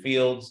like your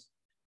fields,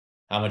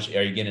 how much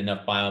are you getting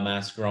enough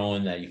biomass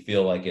growing that you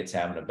feel like it's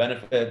having a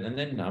benefit, and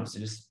then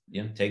obviously just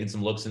taking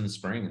some looks in the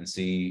spring and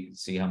see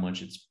how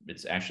much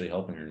it's actually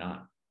helping or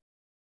not.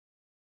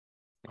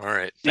 All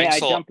right. May Thanks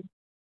I a lot. jump?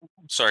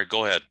 Sorry,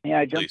 go ahead. May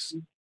I jump? Please.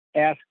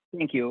 Ask.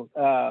 Thank you,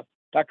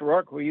 Dr.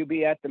 Ruark. Will you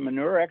be at the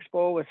Manure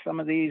Expo with some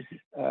of these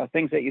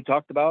things that you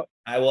talked about?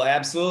 I will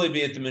absolutely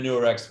be at the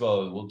Manure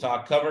Expo. We'll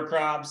talk cover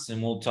crops,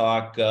 and we'll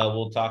talk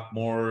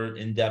more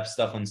in-depth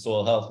stuff on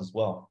soil health as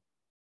well.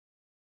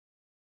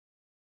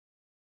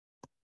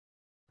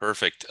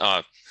 Perfect.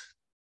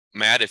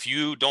 Matt, if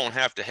you don't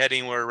have to head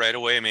anywhere right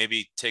away,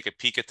 maybe take a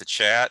peek at the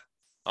chat.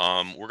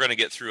 We're going to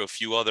get through a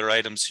few other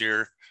items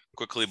here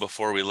quickly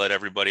before we let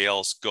everybody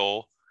else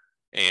go.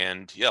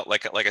 And yeah,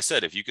 like I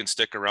said, if you can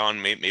stick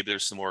around, maybe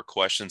there's some more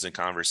questions and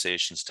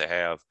conversations to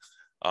have.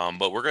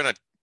 But we're going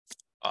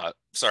to,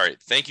 sorry,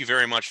 thank you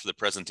very much for the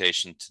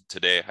presentation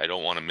today. I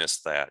don't want to miss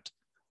that.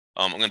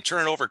 I'm going to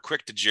turn it over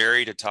quick to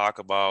Jerry to talk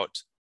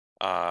about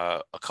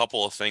a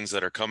couple of things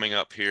that are coming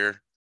up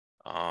here.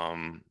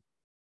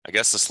 I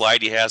guess the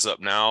slide he has up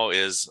now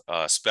is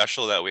a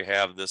special that we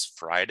have this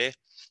Friday,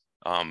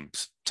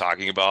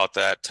 talking about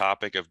that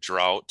topic of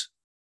drought.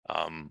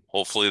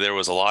 Hopefully there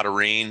was a lot of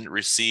rain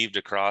received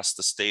across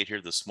the state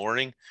here this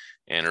morning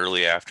and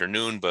early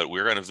afternoon, but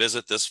we're going to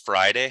visit this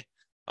Friday.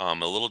 A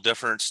little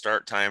different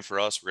start time for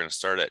us. We're going to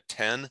start at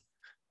 10.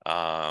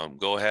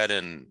 Go ahead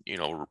and,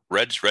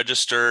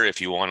 register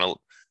if you want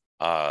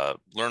to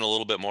learn a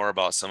little bit more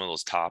about some of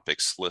those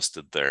topics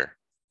listed there.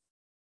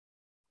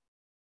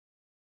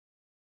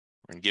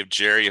 And give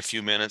Jerry a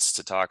few minutes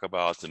to talk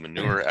about the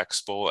Manure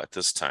Expo at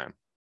this time.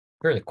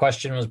 Sure. The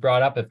question was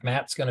brought up if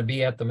Matt's going to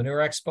be at the Manure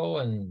Expo,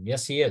 and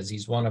yes, he is.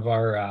 He's one of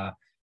our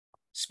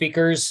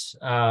speakers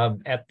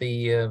at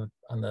the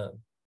on the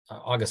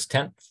August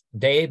 10th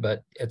day,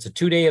 but it's a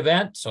 2-day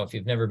event. So if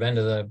you've never been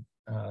to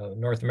the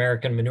North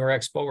American Manure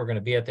Expo, we're going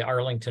to be at the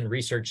Arlington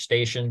Research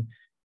Station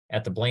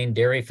at the Blaine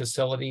Dairy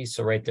Facility.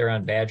 So right there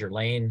on Badger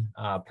Lane,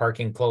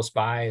 parking close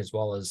by, as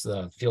well as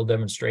the field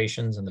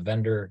demonstrations and the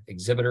vendor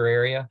exhibitor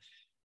area.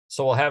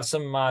 So we'll have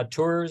some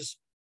tours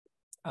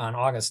on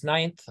August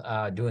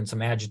 9th, doing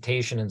some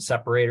agitation and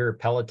separator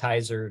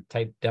pelletizer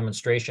type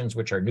demonstrations,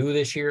 which are new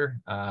this year.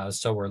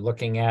 So we're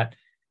looking at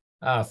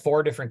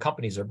 4 different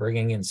companies are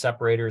bringing in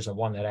separators, and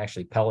one that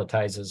actually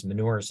pelletizes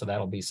manure. So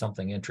that'll be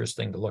something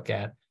interesting to look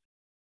at.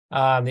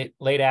 The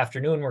late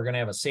afternoon, we're going to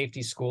have a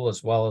safety school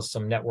as well as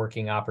some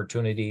networking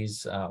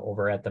opportunities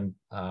over at the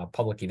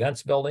public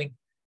events building.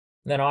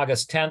 Then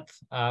August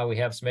 10th, we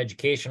have some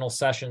educational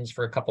sessions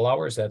for a couple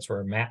hours. That's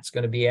where Matt's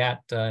going to be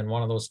at in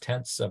one of those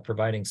tents,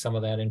 providing some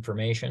of that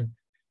information.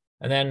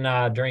 And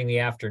then during the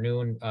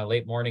afternoon,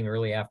 late morning,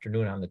 early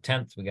afternoon on the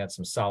 10th, we got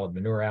some solid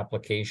manure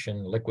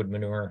application, liquid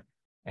manure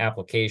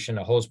application,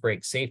 a hose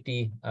brake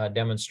safety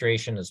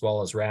demonstration, as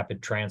well as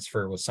rapid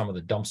transfer with some of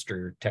the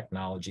dumpster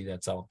technology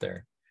that's out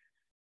there.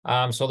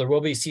 So there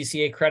will be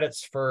CCA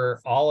credits for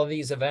all of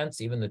these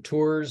events, even the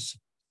tours,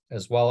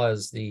 as well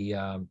as the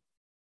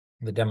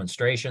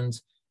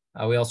demonstrations.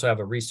 We also have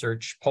a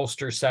research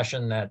poster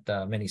session that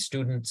many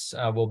students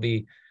will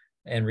be,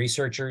 and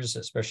researchers,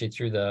 especially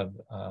through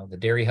the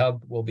Dairy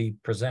Hub, will be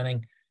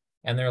presenting.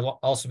 And there'll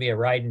also be a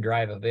ride and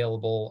drive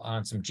available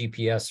on some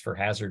GPS for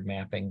hazard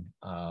mapping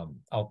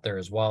out there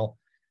as well.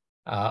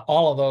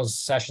 All of those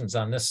sessions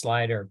on this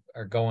slide are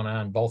going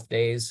on both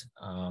days.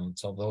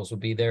 So those will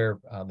be there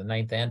the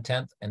 9th and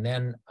 10th. And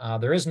then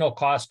there is no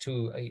cost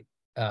to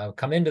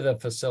come into the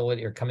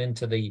facility or come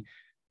into the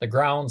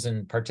grounds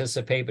and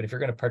participate. But if you're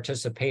going to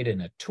participate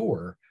in a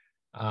tour,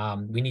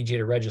 we need you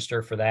to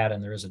register for that.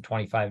 And there is a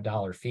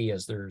 $25 fee,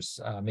 as there's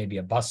maybe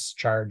a bus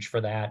charge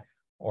for that,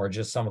 or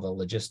just some of the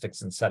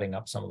logistics and setting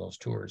up some of those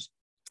tours.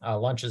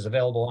 Lunch is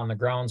available on the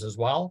grounds as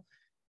well.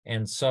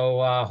 And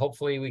so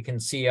hopefully we can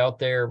see you out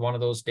there one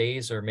of those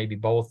days, or maybe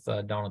both,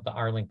 down at the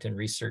Arlington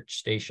Research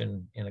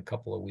Station in a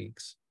couple of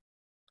weeks.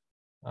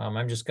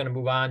 I'm just going to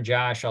move on.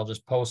 Josh, I'll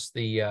just post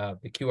the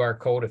QR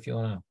code if you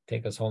want to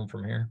take us home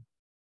from here.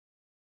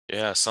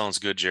 Yeah, sounds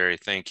good, Jerry.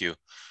 Thank you.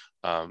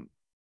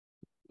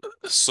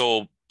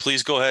 So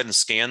please go ahead and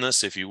scan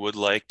this if you would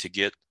like to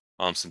get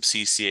some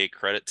CCA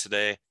credit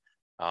today.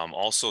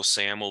 Also,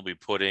 Sam will be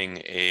putting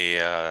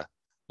a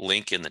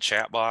link in the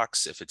chat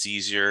box if it's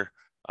easier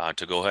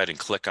to go ahead and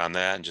click on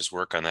that and just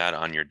work on that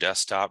on your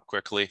desktop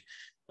quickly.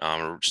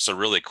 Just a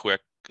really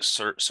quick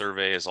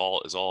survey is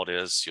all it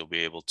is. You'll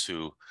be able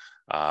to,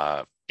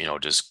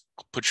 just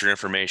put your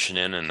information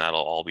in, and that'll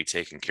all be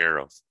taken care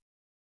of.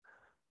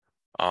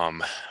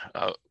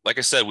 Like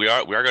I said, we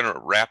are going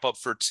to wrap up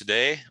for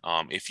today.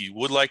 If you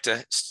would like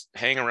to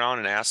hang around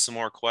and ask some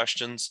more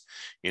questions,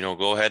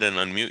 go ahead and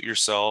unmute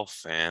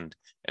yourself and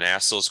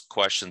ask those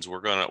questions. We're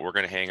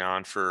gonna hang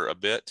on for a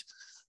bit.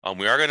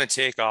 We are going to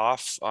take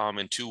off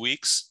in 2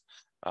 weeks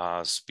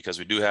because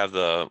we do have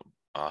the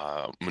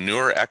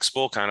Manure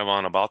Expo kind of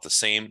on about the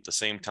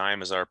same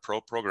time as our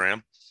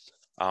program.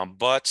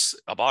 But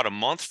about a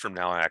month from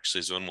now,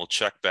 actually, is when we'll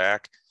check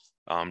back.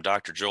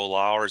 Dr. Joe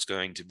Lauer is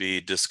going to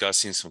be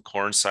discussing some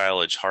corn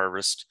silage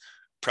harvest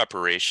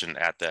preparation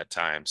at that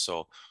time.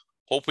 So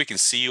hope we can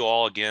see you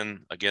all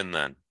again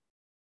then.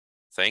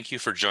 Thank you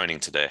for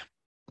joining today.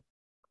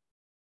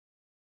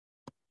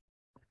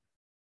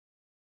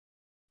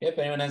 If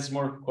anyone has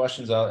more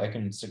questions, I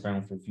can stick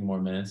around for a few more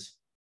minutes.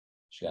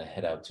 Just gotta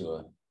head out to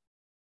a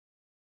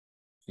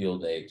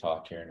field day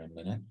talk here in a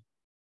minute.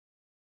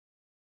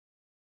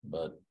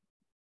 But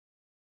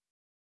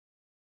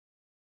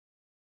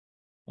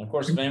of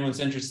course, if anyone's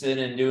interested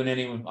in doing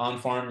any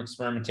on-farm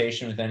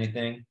experimentation with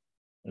anything,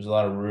 there's a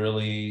lot of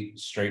really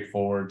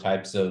straightforward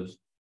types of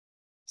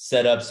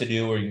setups to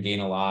do where you can gain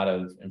a lot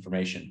of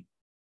information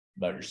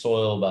about your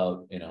soil,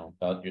 about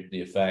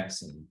the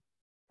effects, and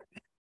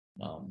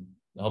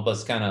help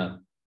us kind of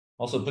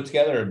also put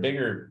together a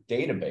bigger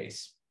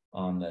database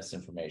on this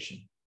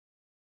information.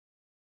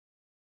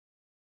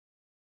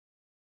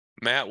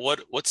 Matt,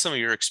 what's some of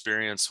your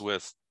experience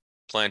with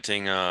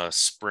planting a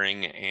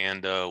spring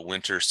and a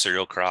winter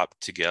cereal crop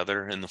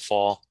together in the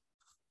fall?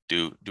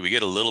 Do we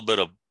get a little bit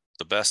of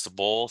the best of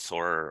both,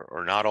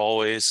 or not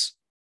always?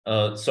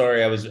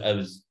 Sorry, I was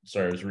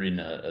reading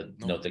a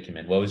note that came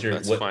in. What was your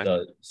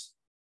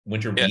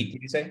winter wheat,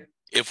 did you say?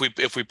 If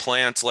we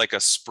plant like a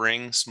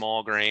spring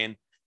small grain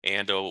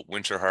and a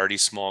winter hardy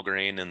small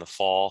grain in the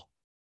fall,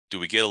 do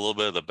we get a little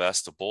bit of the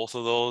best of both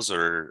of those,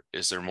 or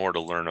is there more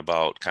to learn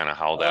about kind of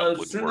how that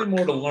would certainly work?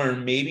 more to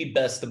learn, maybe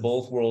best of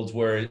both worlds,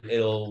 where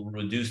it'll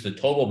reduce the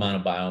total amount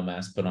of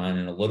biomass put on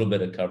and a little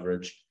bit of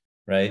coverage,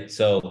 right?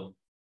 So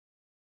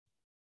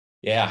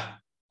yeah,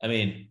 I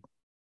mean,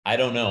 I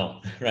don't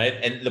know, right?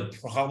 And the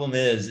problem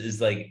is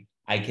like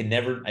I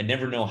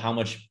never know how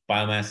much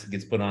biomass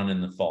gets put on in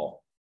the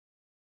fall.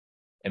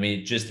 I mean,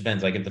 it just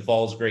depends. Like if the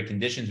fall is great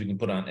conditions, we can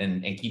put on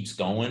and keeps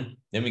going.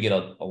 Then we get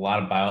a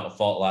lot of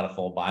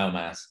fall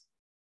biomass.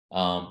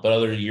 But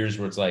other years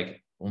where it's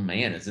like, oh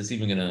man, is this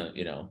even gonna,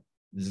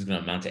 this is gonna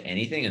amount to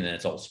anything? And then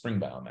it's all spring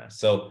biomass.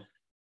 So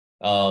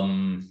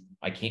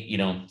I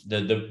can't,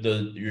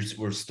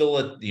 we're still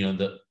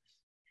at,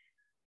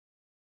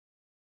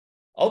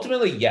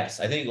 ultimately, yes,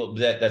 I think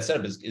that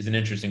setup is an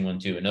interesting one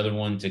too. Another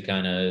one to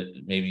kind of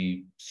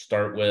maybe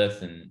start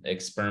with and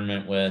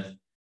experiment with.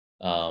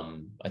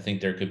 I think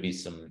there could be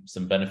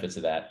some benefits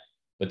of that,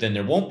 but then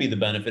there won't be the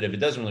benefit if it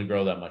doesn't really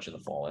grow that much in the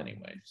fall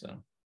anyway.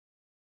 So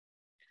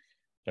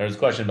there was a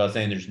question about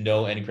saying there's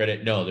no end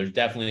credit. No, there's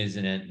definitely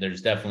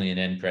an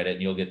end credit,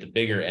 and you'll get the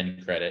bigger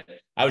end credit.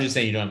 I was just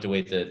saying you don't have to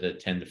wait the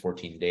 10 to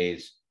 14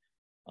 days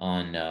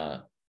on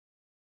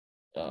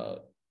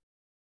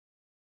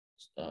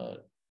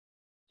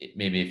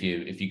maybe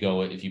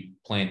if you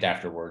plant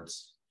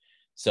afterwards.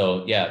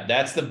 So yeah,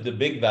 that's the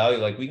big value.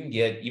 Like we can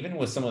get even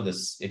with some of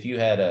this, if you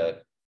had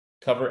a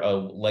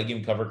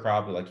legume cover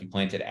crop, like you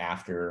planted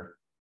after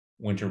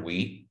winter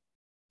wheat,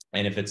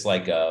 and if it's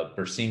like a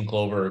Berseem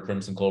clover or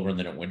crimson clover and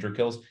then it winter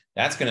kills,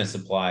 that's going to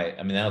supply,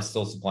 I mean, that'll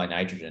still supply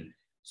nitrogen.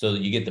 So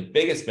you get the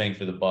biggest bang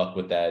for the buck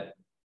with that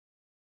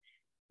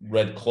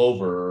red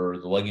clover or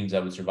the legumes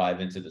that would survive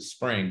into the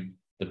spring.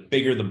 The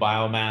bigger the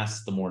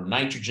biomass, the more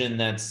nitrogen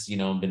that's,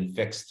 been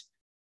fixed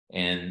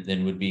and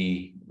then would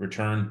be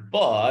returned.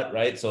 But,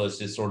 right, so it's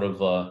just sort of,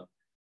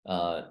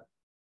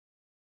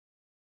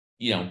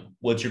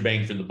 what's your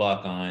bang for the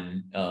buck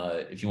on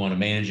if you want to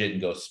manage it and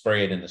go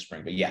spray it in the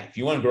spring. But yeah, if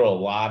you want to grow a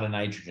lot of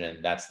nitrogen,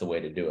 that's the way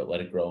to do it. Let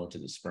it grow into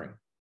the spring.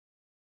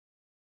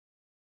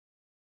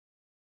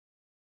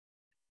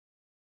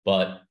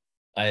 But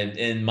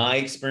in my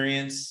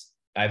experience,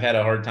 I've had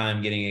a hard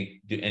time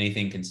getting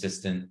anything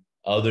consistent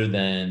other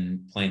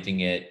than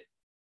planting it,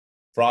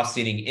 frost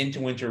seeding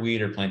into winter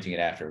wheat or planting it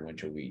after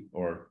winter wheat.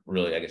 Or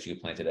really, I guess you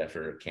could plant it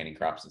after canning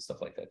crops and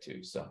stuff like that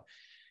too. So,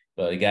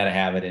 but you got to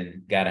have it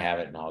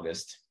in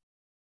August.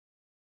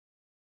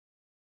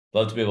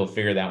 Love to be able to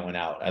figure that one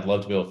out. I'd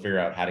love to be able to figure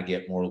out how to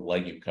get more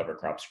legume cover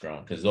crops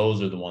grown, because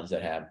those are the ones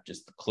that have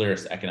just the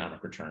clearest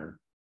economic return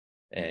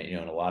and,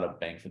 and a lot of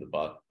bang for the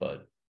buck.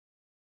 But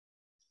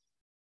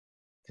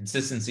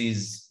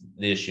consistency's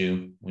the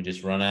issue. We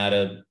just run out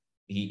of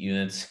heat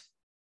units.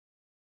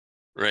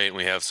 Right.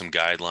 We have some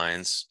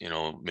guidelines,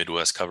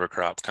 Midwest Cover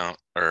Crop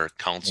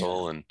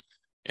Council,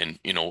 and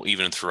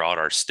even throughout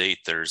our state,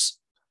 there's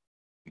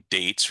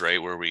dates,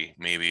 right, where we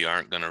maybe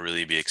aren't going to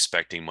really be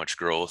expecting much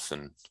growth,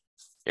 and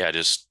yeah,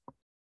 just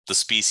the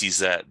species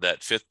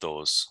that fit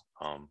those.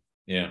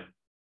 Yeah.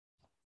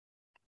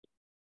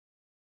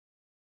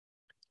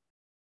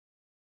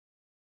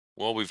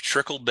 Well, we've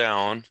trickled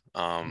down.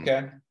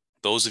 Okay.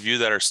 Those of you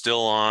that are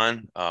still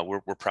on,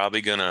 we're probably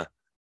gonna,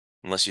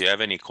 unless you have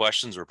any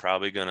questions, we're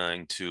probably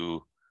going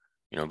to,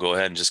 go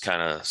ahead and just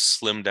kind of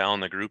slim down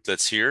the group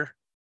that's here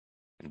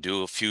and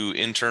do a few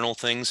internal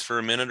things for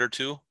a minute or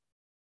two.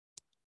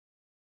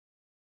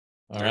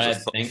 All There's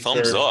right. a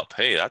thumbs up.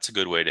 Hey, that's a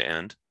good way to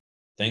end.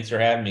 Thanks for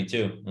having me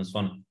too. It was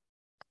fun.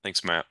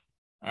 Thanks, Matt.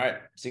 All right.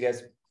 See you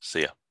guys.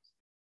 See ya.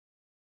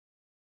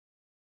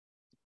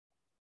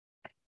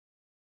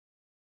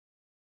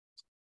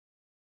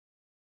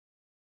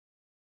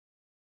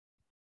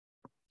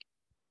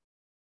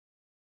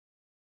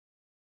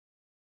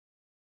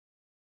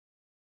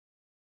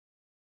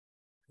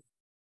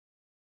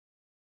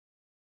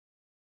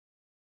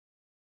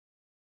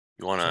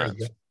 You want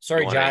to?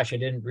 Sorry, Josh, I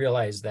didn't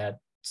realize that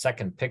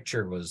second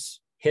picture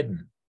was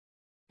hidden.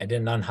 I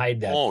didn't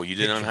unhide that. Oh, you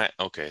didn't picture.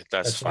 unhide? Okay,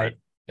 that's fine.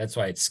 That's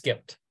why it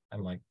skipped.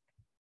 I'm like,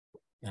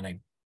 and I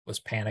was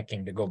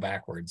panicking to go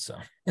backwards. So,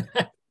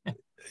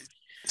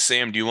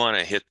 Sam, do you want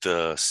to hit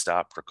the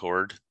stop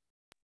record?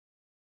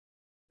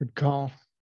 Good call.